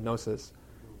opposite of gnosis.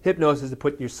 Hypnosis is to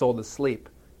put your soul to sleep.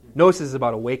 Gnosis is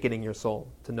about awakening your soul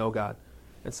to know God.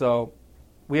 And so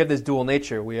we have this dual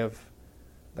nature. We have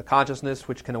the consciousness,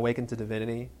 which can awaken to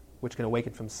divinity, which can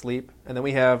awaken from sleep. And then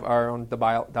we have our own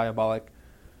diabolic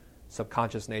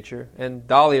subconscious nature. And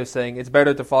Dali is saying it's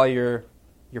better to follow your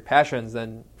passions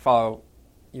than follow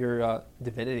your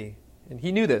divinity. And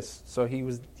he knew this. So he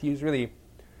was really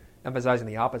emphasizing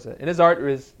the opposite. And his art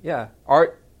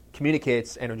art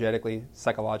communicates energetically,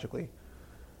 psychologically.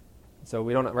 So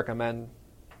we don't recommend,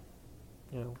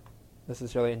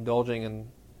 necessarily indulging in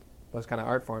those kind of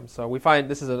art forms. So we find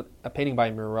this is a painting by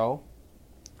Miro.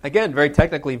 Again, very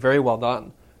technically, very well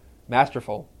done,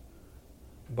 masterful.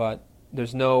 But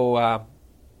there's no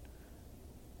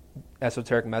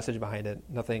esoteric message behind it.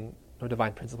 No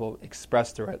divine principle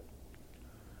expressed through it.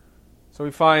 So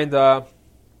we find the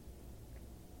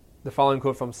following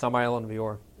quote from Samael and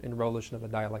Vior in Revolution of the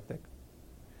Dialectic.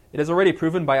 It is already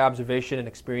proven by observation and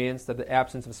experience that the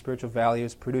absence of spiritual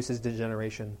values produces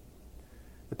degeneration.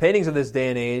 The paintings of this day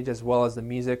and age, as well as the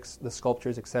musics, the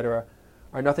sculptures, etc.,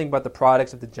 are nothing but the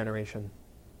products of degeneration.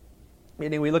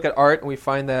 Meaning we look at art and we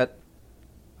find that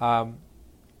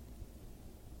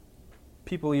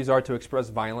people use art to express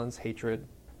violence, hatred,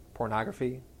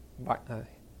 pornography,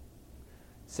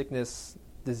 sickness,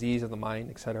 disease of the mind,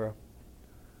 etc.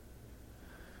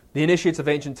 The initiates of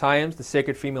ancient times, the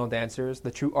sacred female dancers,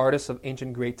 the true artists of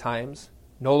ancient great times,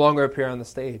 no longer appear on the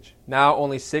stage. Now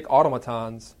only sick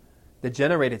automatons,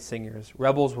 degenerated singers,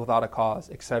 rebels without a cause,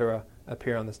 etc.,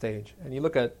 appear on the stage. And you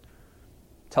look at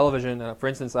television, for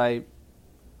instance, I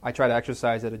try to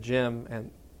exercise at a gym,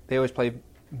 and they always play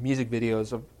music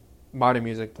videos of modern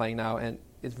music playing now, and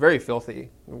it's very filthy.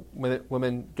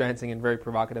 Women dancing in very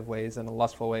provocative ways and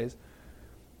lustful ways.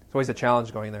 It's always a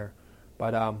challenge going there.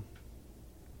 But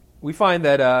we find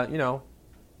that,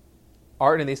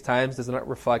 art in these times does not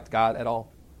reflect God at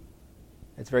all.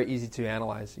 It's very easy to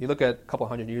analyze. You look at a couple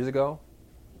hundred years ago,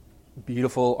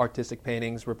 beautiful artistic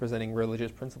paintings representing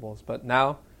religious principles, but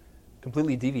now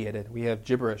completely deviated. We have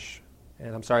gibberish,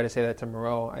 and I'm sorry to say that to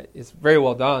Moreau. It's very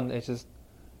well done. It's just,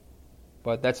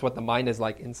 but that's what the mind is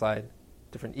like inside.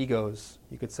 Different egos,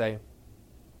 you could say.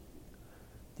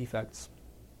 Defects.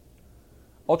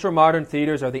 Ultramodern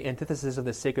theaters are the antithesis of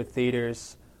the sacred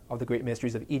theaters of the great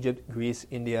mysteries of Egypt, Greece,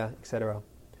 India, etc.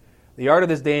 The art of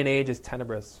this day and age is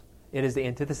tenebrous. It is the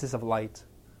antithesis of light.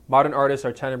 Modern artists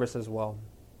are tenebrous as well.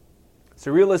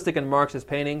 Surrealistic and Marxist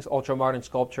paintings, ultramodern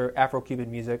sculpture, Afro-Cuban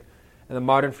music, and the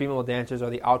modern female dancers are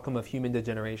the outcome of human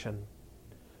degeneration.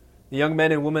 The young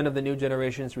men and women of the new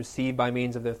generations receive by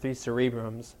means of their three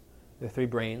cerebrums, their three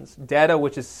brains, data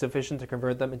which is sufficient to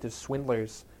convert them into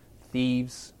swindlers,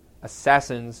 thieves,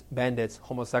 assassins, bandits,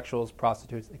 homosexuals,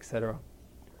 prostitutes, etc.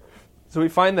 So we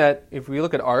find that if we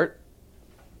look at art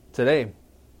today,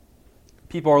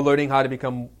 people are learning how to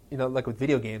become, like with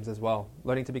video games as well,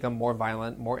 learning to become more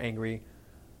violent, more angry,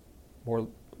 more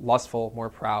lustful,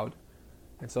 more proud.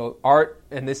 And so art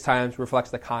in these times reflects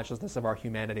the consciousness of our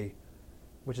humanity,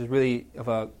 which is really of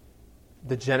a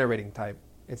degenerating type.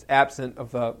 It's absent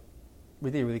of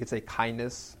really could say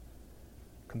kindness,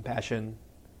 compassion,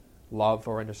 love,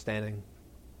 or understanding,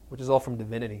 which is all from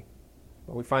divinity.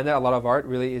 But we find that a lot of art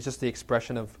really is just the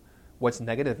expression of what's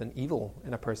negative and evil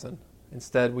in a person.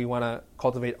 Instead, we want to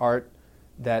cultivate art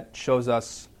that shows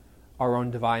us our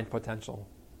own divine potential.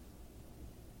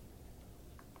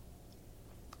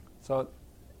 So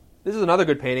this is another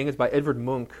good painting. It's by Edvard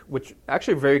Munch, which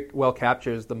actually very well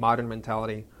captures the modern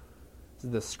mentality. This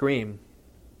is the Scream.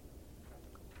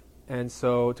 And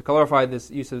so to clarify this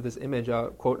use of this image, I'll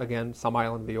quote again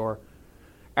Samael and Vior.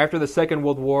 After the Second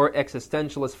World War,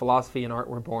 existentialist philosophy and art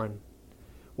were born.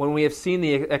 When we have seen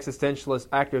the existentialist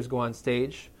actors go on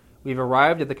stage, we've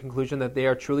arrived at the conclusion that they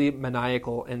are truly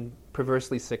maniacal and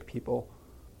perversely sick people.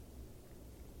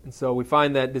 And so we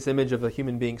find that this image of a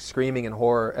human being screaming in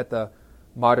horror at the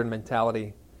modern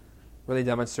mentality really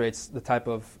demonstrates the type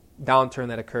of downturn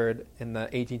that occurred in the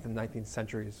 18th and 19th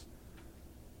centuries.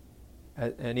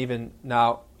 And even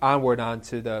now onward on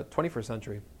to the 21st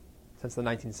century, since the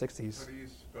 1960s. How do you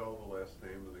spell the last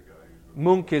name of the guy?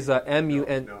 Munch is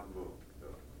M-U-N. Not Munch.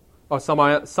 Oh,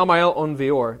 Samael on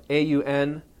Vior,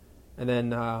 A-U-N, and then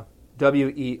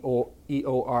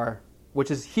W-E-O-R, which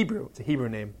is Hebrew. It's a Hebrew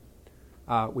name.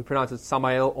 We pronounce it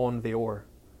Samael on Vior.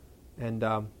 And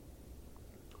on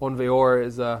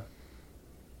Vior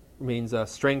means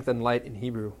strength and light in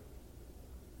Hebrew.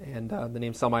 And the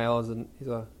name Samael is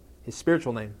his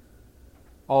spiritual name.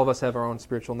 All of us have our own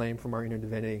spiritual name from our inner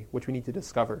divinity, which we need to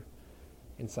discover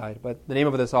inside. But the name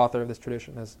of this author of this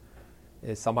tradition is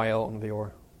Samael on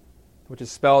Vior, which is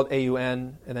spelled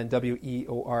A-U-N and then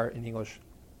W-E-O-R in English.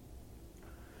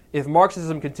 If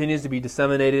Marxism continues to be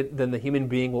disseminated, then the human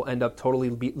being will end up totally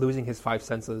losing his five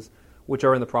senses, which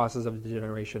are in the process of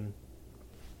degeneration.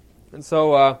 And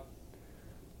so,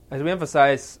 as we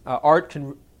emphasize, art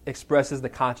expresses the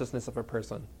consciousness of a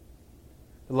person,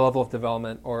 the level of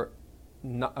development or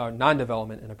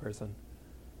non-development in a person.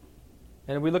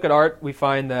 And if we look at art, we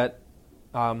find that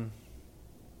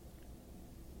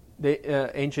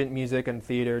the ancient music and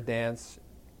theater, dance,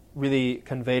 really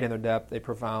conveyed in their depth a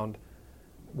profound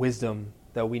wisdom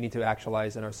that we need to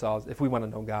actualize in ourselves if we want to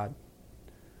know God.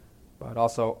 But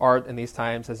also, art in these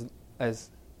times has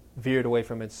veered away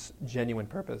from its genuine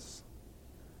purpose,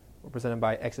 represented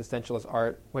by existentialist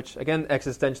art, which, again,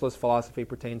 existentialist philosophy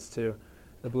pertains to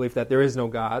the belief that there is no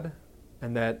God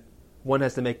and that one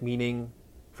has to make meaning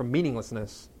from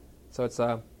meaninglessness. So it's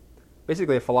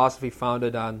basically a philosophy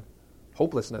founded on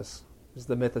hopelessness. This is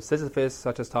the myth of Sisyphus,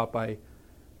 such as taught by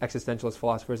existentialist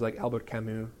philosophers like Albert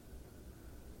Camus,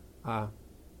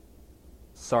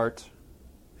 Sartre,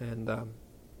 and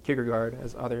Kierkegaard,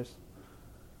 as others.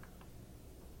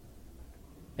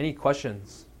 Any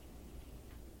questions?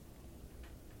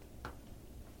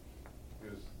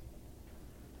 Is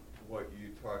what you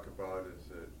talk about is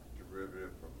a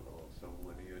derivative from some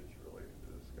lineage related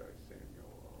to this guy,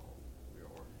 Samuel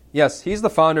Vior? Yes, he's the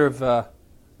founder of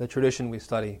the tradition we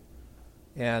study.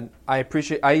 And I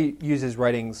use his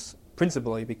writings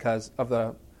principally because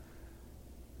of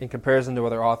in comparison to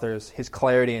other authors, his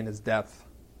clarity and his depth.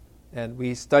 And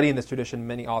we study in this tradition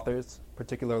many authors,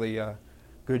 particularly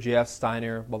Gurdjieff,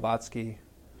 Steiner, Blavatsky,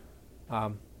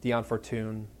 Dion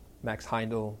Fortune, Max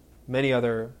Heindel, many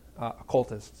other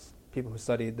occultists, people who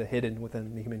studied the hidden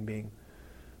within the human being.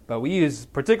 But we use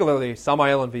particularly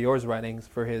Samael and Vior's writings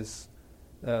for his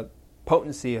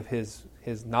potency of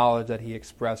his knowledge that he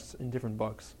expressed in different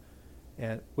books,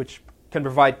 and which can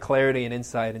provide clarity and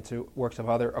insight into works of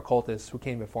other occultists who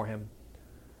came before him.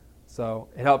 So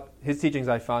his teachings,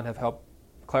 I found, have helped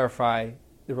clarify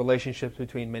the relationships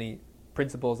between many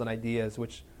principles and ideas,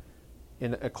 which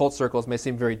in occult circles may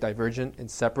seem very divergent and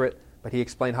separate, but he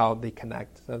explained how they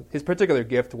connect. So his particular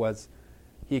gift was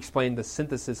he explained the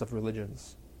synthesis of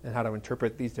religions and how to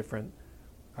interpret these different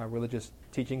religious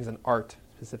teachings and art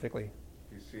specifically.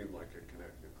 he seemed like a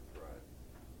connected thread.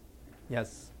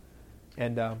 Yes.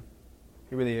 And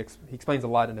he really he explains a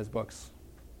lot in his books.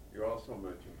 You also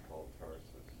mentioned Paul Tarsus.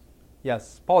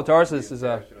 Yes. Paul Tarsus is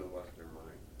a... Passion of the Western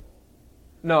mind.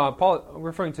 No, I'm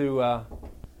referring to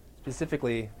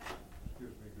specifically...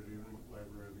 Excuse me, good evening.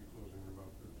 Library will be closing in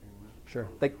about 15 minutes. Sure.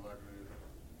 So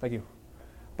Thank you.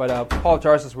 But Paul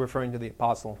Tarsus, referring to the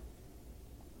apostle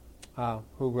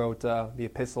who wrote the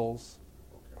epistles,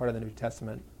 part of the New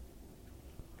Testament.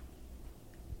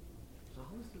 So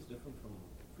how is this different from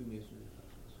Freemasonry?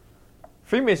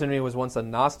 Freemasonry was once a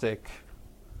Gnostic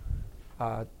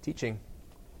teaching.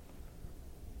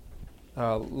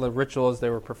 The rituals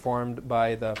that were performed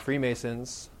by the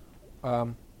Freemasons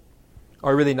are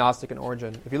really Gnostic in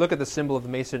origin. If you look at the symbol of the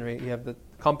Masonry, you have the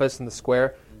compass and the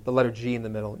square, the letter G in the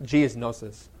middle. G is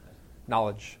gnosis,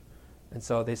 knowledge. And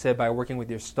so they said by working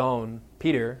with your stone,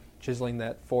 Peter, chiseling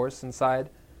that force inside,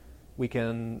 we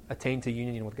can attain to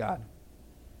union with God.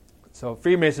 So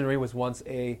Freemasonry was once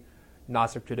a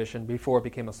Gnostic tradition before it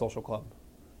became a social club,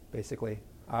 basically.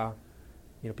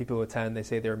 People who attend, they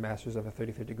say they're masters of a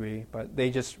 33rd degree, but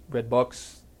they just read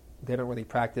books. They don't really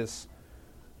practice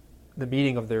the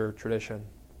meaning of their tradition,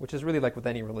 which is really like with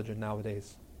any religion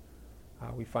nowadays.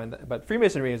 We find that, but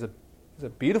Freemasonry is a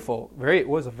beautiful,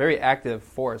 was a very active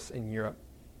force in Europe,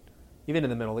 even in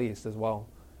the Middle East as well.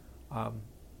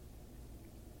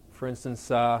 For instance,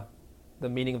 the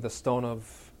meaning of the stone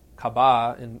of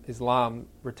Kaaba in Islam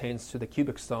pertains to the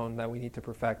cubic stone that we need to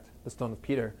perfect, the stone of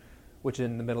Peter, which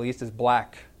in the Middle East is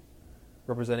black,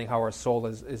 representing how our soul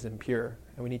is impure,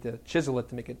 and we need to chisel it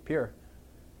to make it pure.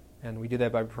 And we do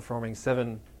that by performing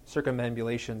 7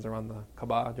 circumambulations around the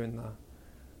Kaaba during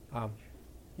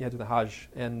the Hajj.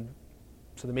 And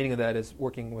so the meaning of that is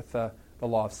working with the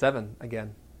law of 7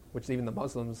 again, which even the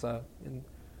Muslims, it's a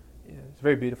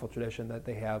very beautiful tradition that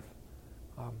they have.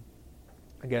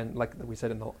 Again, like we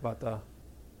said about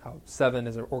how 7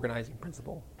 is an organizing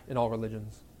principle in all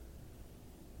religions.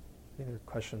 Any other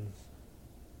questions?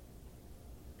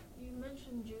 You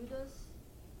mentioned Judas,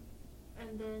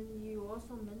 and then you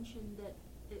also mentioned that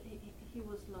he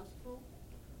was lustful.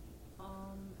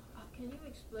 Can you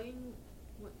explain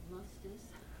what lust is?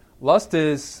 Lust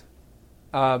is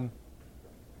a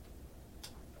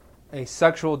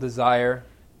sexual desire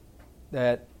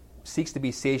that seeks to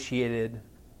be satiated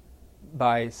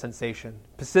by sensation,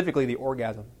 specifically the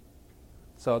orgasm.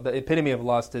 So the epitome of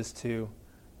lust is to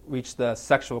reach the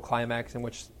sexual climax in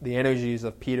which the energies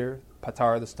of Peter,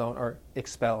 Patar, the stone, are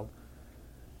expelled.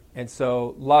 And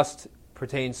so lust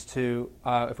pertains to,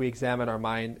 if we examine our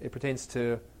mind, it pertains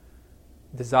to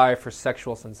desire for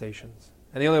sexual sensations.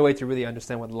 And the only way to really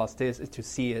understand what lust is to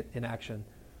see it in action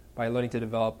by learning to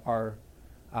develop our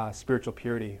spiritual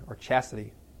purity or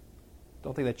chastity.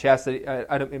 Don't think that chastity,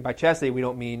 by chastity we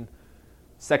don't mean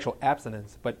sexual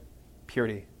abstinence, but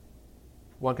purity.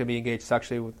 One can be engaged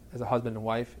sexually as a husband and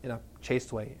wife in a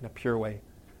chaste way, in a pure way.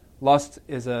 Lust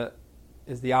is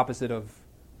the opposite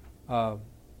of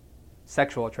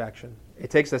sexual attraction. It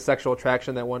takes the sexual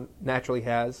attraction that one naturally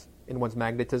has in one's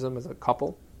magnetism as a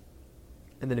couple,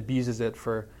 and then abuses it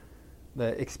for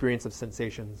the experience of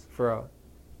sensations for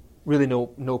really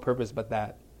no purpose but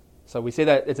that. So we say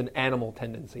that it's an animal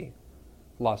tendency,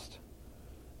 lust.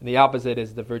 And the opposite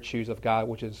is the virtues of God,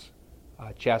 which is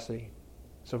chastity.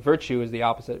 So virtue is the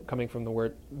opposite, coming from the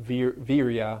word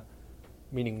virya,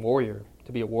 meaning warrior.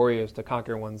 To be a warrior is to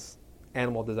conquer one's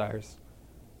animal desires.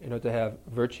 In order to have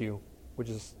virtue, which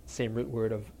is the same root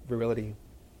word of virility.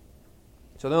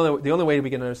 So the only way we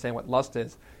can understand what lust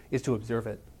is to observe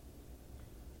it.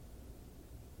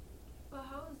 But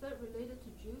how is that related to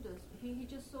Judas? He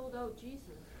just sold out Jesus.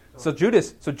 So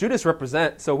Judas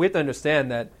represents. So we have to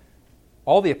understand that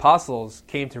all the apostles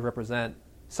came to represent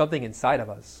something inside of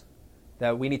us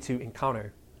that we need to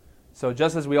encounter. So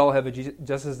just as we all have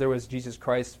just as there was Jesus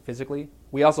Christ physically,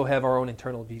 we also have our own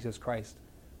internal Jesus Christ,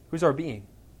 who's our being.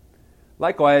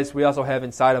 Likewise, we also have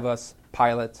inside of us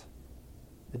Pilate,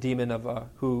 the demon of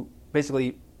who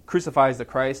basically crucifies the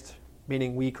Christ,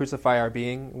 meaning we crucify our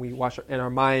being. We wash in our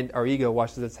mind, our ego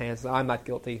washes its hands. Says, I'm not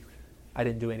guilty. I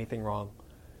didn't do anything wrong.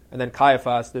 And then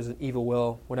Caiaphas, there's an evil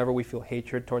will. Whenever we feel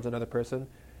hatred towards another person,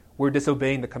 we're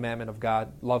disobeying the commandment of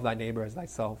God, love thy neighbor as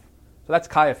thyself. So that's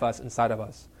Caiaphas inside of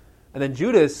us. And then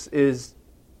Judas is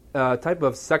a type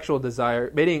of sexual desire,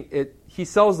 meaning he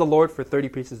sells the Lord for 30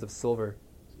 pieces of silver.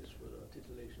 Just for the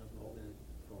titillation of an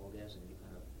orgasm, you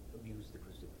kind of abuse the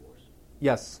Christic force.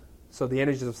 Yes. So the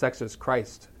energies of sex is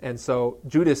Christ. And so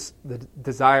Judas, the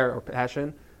desire or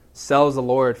passion, sells the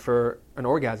Lord for an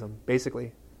orgasm,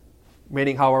 basically.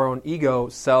 Meaning how our own ego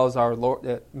sells our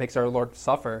Lord, makes our Lord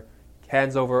suffer,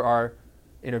 hands over our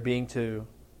interbeing to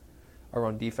our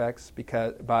own defects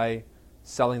because by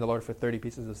selling the Lord for 30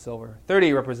 pieces of silver.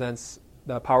 30 represents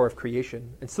the power of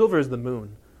creation, and silver is the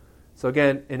moon. So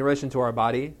again, in relation to our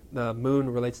body, the moon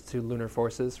relates to lunar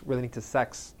forces relating to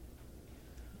sex,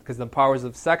 because the powers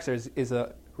of sex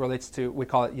relates to, we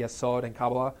call it Yesod in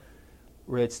Kabbalah,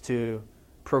 relates to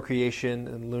procreation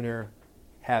and lunar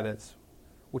habits,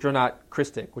 which are not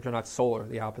Christic, which are not solar,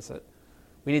 the opposite.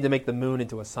 We need to make the moon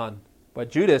into a sun. But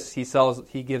Judas,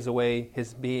 he gives away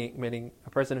his being, meaning a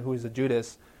person who is a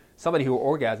Judas, somebody who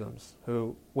orgasms,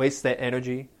 who wastes that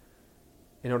energy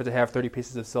in order to have 30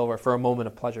 pieces of silver for a moment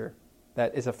of pleasure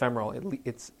that is ephemeral.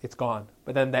 It's gone.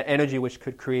 But then that energy which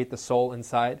could create the soul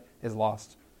inside is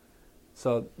lost.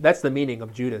 So that's the meaning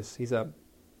of Judas.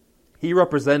 He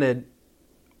represented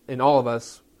in all of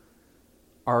us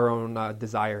our own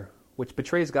desire, which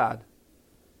betrays God,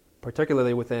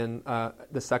 particularly within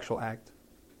the sexual act.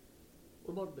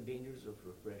 What about the dangers of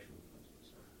repression?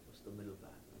 What's the middle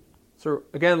path? So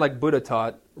again, like Buddha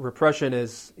taught, repression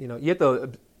is, you have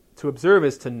to observe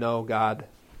is to know God,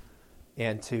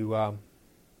 and we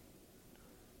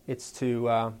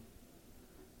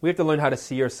have to learn how to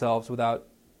see ourselves without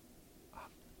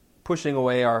pushing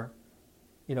away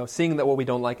seeing that what we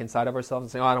don't like inside of ourselves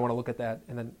and saying, I don't want to look at that,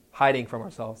 and then hiding from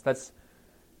ourselves. That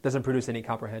doesn't produce any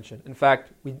comprehension. In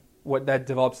fact, what that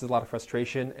develops is a lot of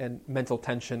frustration and mental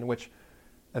tension, which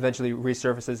eventually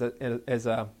resurfaces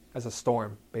as a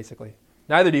storm, basically.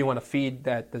 Neither do you want to feed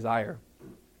that desire.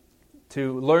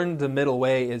 To learn the middle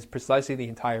way is precisely the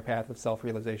entire path of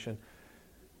self-realization,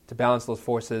 to balance those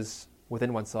forces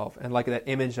within oneself. And like that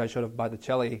image I showed of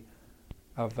Botticelli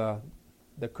of the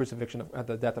crucifixion of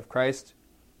the death of Christ,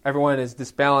 everyone is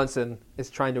disbalanced and is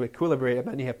trying to equilibrate. And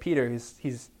then you have Peter,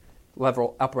 he's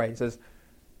level upright. He says,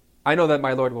 I know that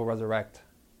my Lord will resurrect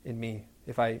in me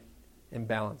if I am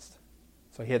balanced.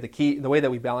 So he had the key. The way that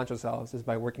we balance ourselves is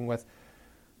by working with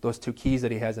those two keys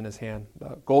that he has in his hand,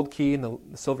 the gold key and the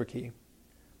silver key.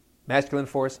 Masculine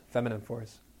force, feminine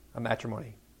force, a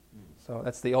matrimony. So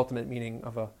that's the ultimate meaning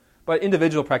but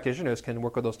individual practitioners can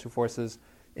work with those two forces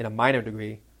in a minor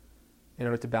degree in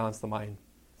order to balance the mind.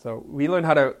 So we learn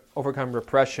how to overcome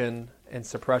repression and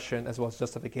suppression as well as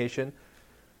justification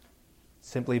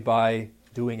simply by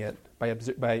doing it,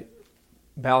 by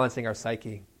balancing our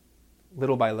psyche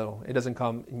little by little. It doesn't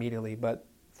come immediately, but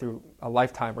through a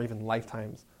lifetime or even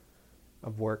lifetimes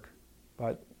of work.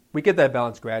 But we get that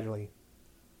balance gradually.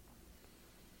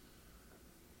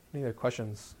 Any other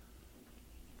questions?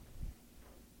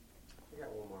 I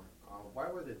got one more. Why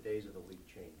were the days of the week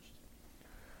changed?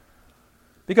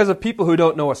 Because of people who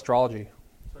don't know astrology.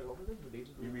 Sorry, what was it? The days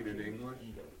of the You week mean in changed? English?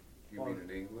 You mean in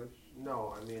English?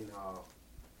 No, I mean,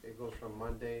 it goes from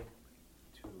Monday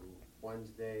to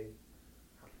Wednesday,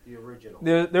 the original.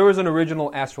 There was an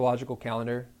original astrological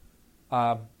calendar,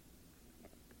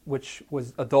 which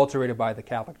was adulterated by the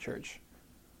Catholic Church.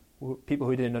 People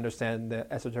who didn't understand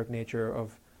the esoteric nature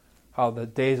of how the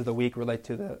days of the week relate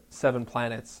to the 7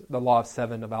 planets, the law of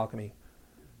 7 of alchemy.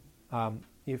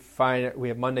 You find we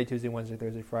have Monday, Tuesday, Wednesday,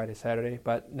 Thursday, Friday, Saturday,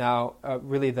 but now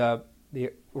really the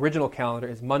original calendar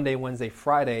is Monday, Wednesday,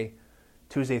 Friday,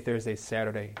 Tuesday, Thursday,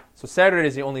 Saturday. So Saturday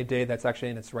is the only day that's actually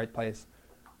in its right place,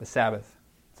 the Sabbath.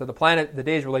 So the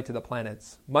days relate to the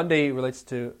planets. Monday relates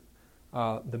to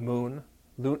the moon,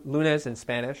 lunes in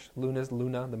Spanish, luna,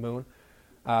 the moon.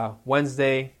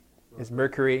 Wednesday is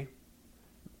Mercury,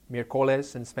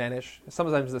 miércoles in Spanish.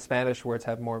 Sometimes the Spanish words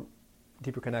have more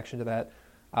deeper connection to that.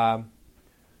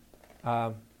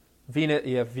 Venus,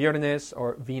 you have Viernes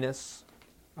or Venus,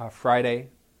 Friday,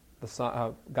 the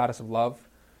sun, goddess of love.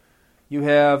 You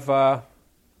have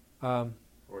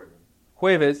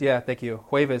Jueves, thank you.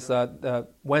 Jueves,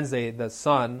 Wednesday, the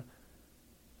sun.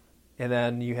 And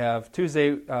then you have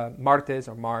Tuesday, Martes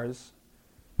or Mars.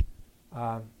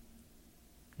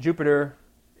 Jupiter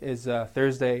is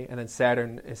Thursday, and then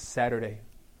Saturn is Saturday.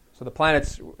 So the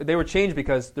planets, they were changed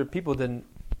because the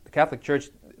Catholic Church,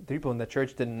 the people in the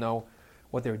church didn't know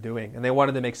what they were doing. And they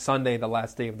wanted to make Sunday the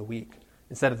last day of the week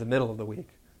instead of the middle of the week.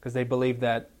 Because they believed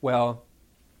that,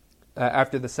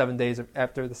 after the 6 days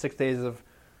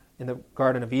in the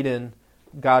Garden of Eden,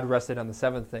 God rested on the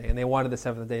 7th day. And they wanted the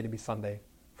 7th day to be Sunday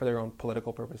for their own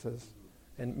political purposes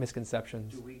and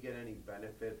misconceptions. Do we get any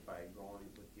benefit by going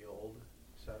with the old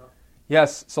setup?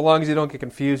 Yes, so long as you don't get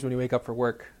confused when you wake up for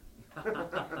work. And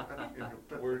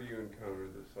where do you encounter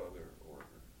this other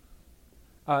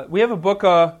order? We have a book,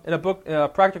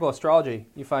 Practical Astrology,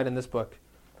 you find in this book.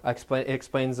 It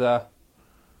explains the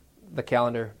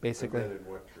calendar, basically. And then in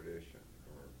what tradition?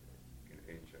 Or in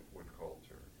ancient, what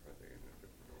culture?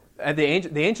 Are they in a different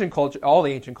order? The ancient culture, all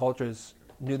the ancient cultures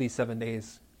knew these 7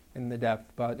 days in the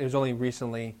depth, but it was only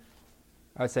recently,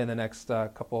 I would say in the last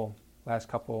couple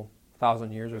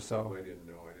 1,000 years or so. I didn't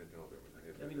know there was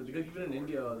any. I mean, because even in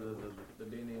India, the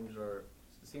day names are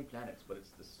the same planets, but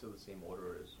it's still the same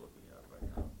order as what we have right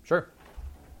now. Sure.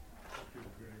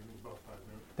 About 5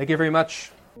 minutes. Thank you very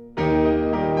much.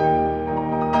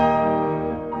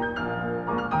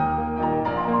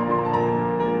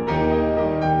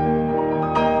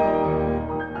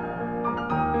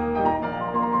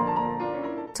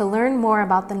 To learn more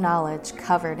about the knowledge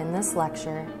covered in this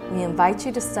lecture, we invite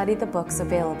you to study the books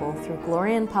available through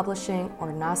Glorian Publishing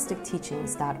or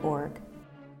GnosticTeachings.org.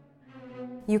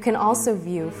 You can also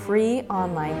view free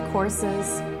online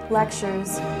courses,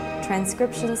 lectures,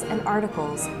 transcriptions, and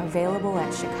articles available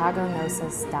at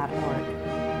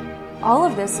ChicagoGnosis.org. All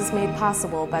of this is made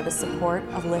possible by the support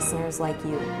of listeners like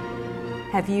you.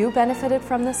 Have you benefited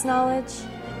from this knowledge?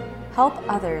 Help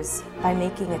others by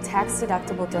making a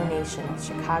tax-deductible donation at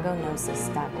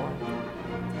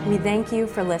ChicagoGnosis.org. We thank you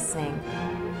for listening.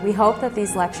 We hope that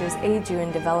these lectures aid you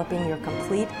in developing your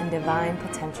complete and divine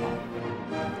potential.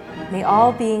 May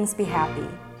all beings be happy.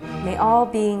 May all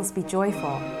beings be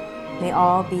joyful. May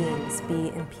all beings be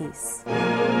in peace.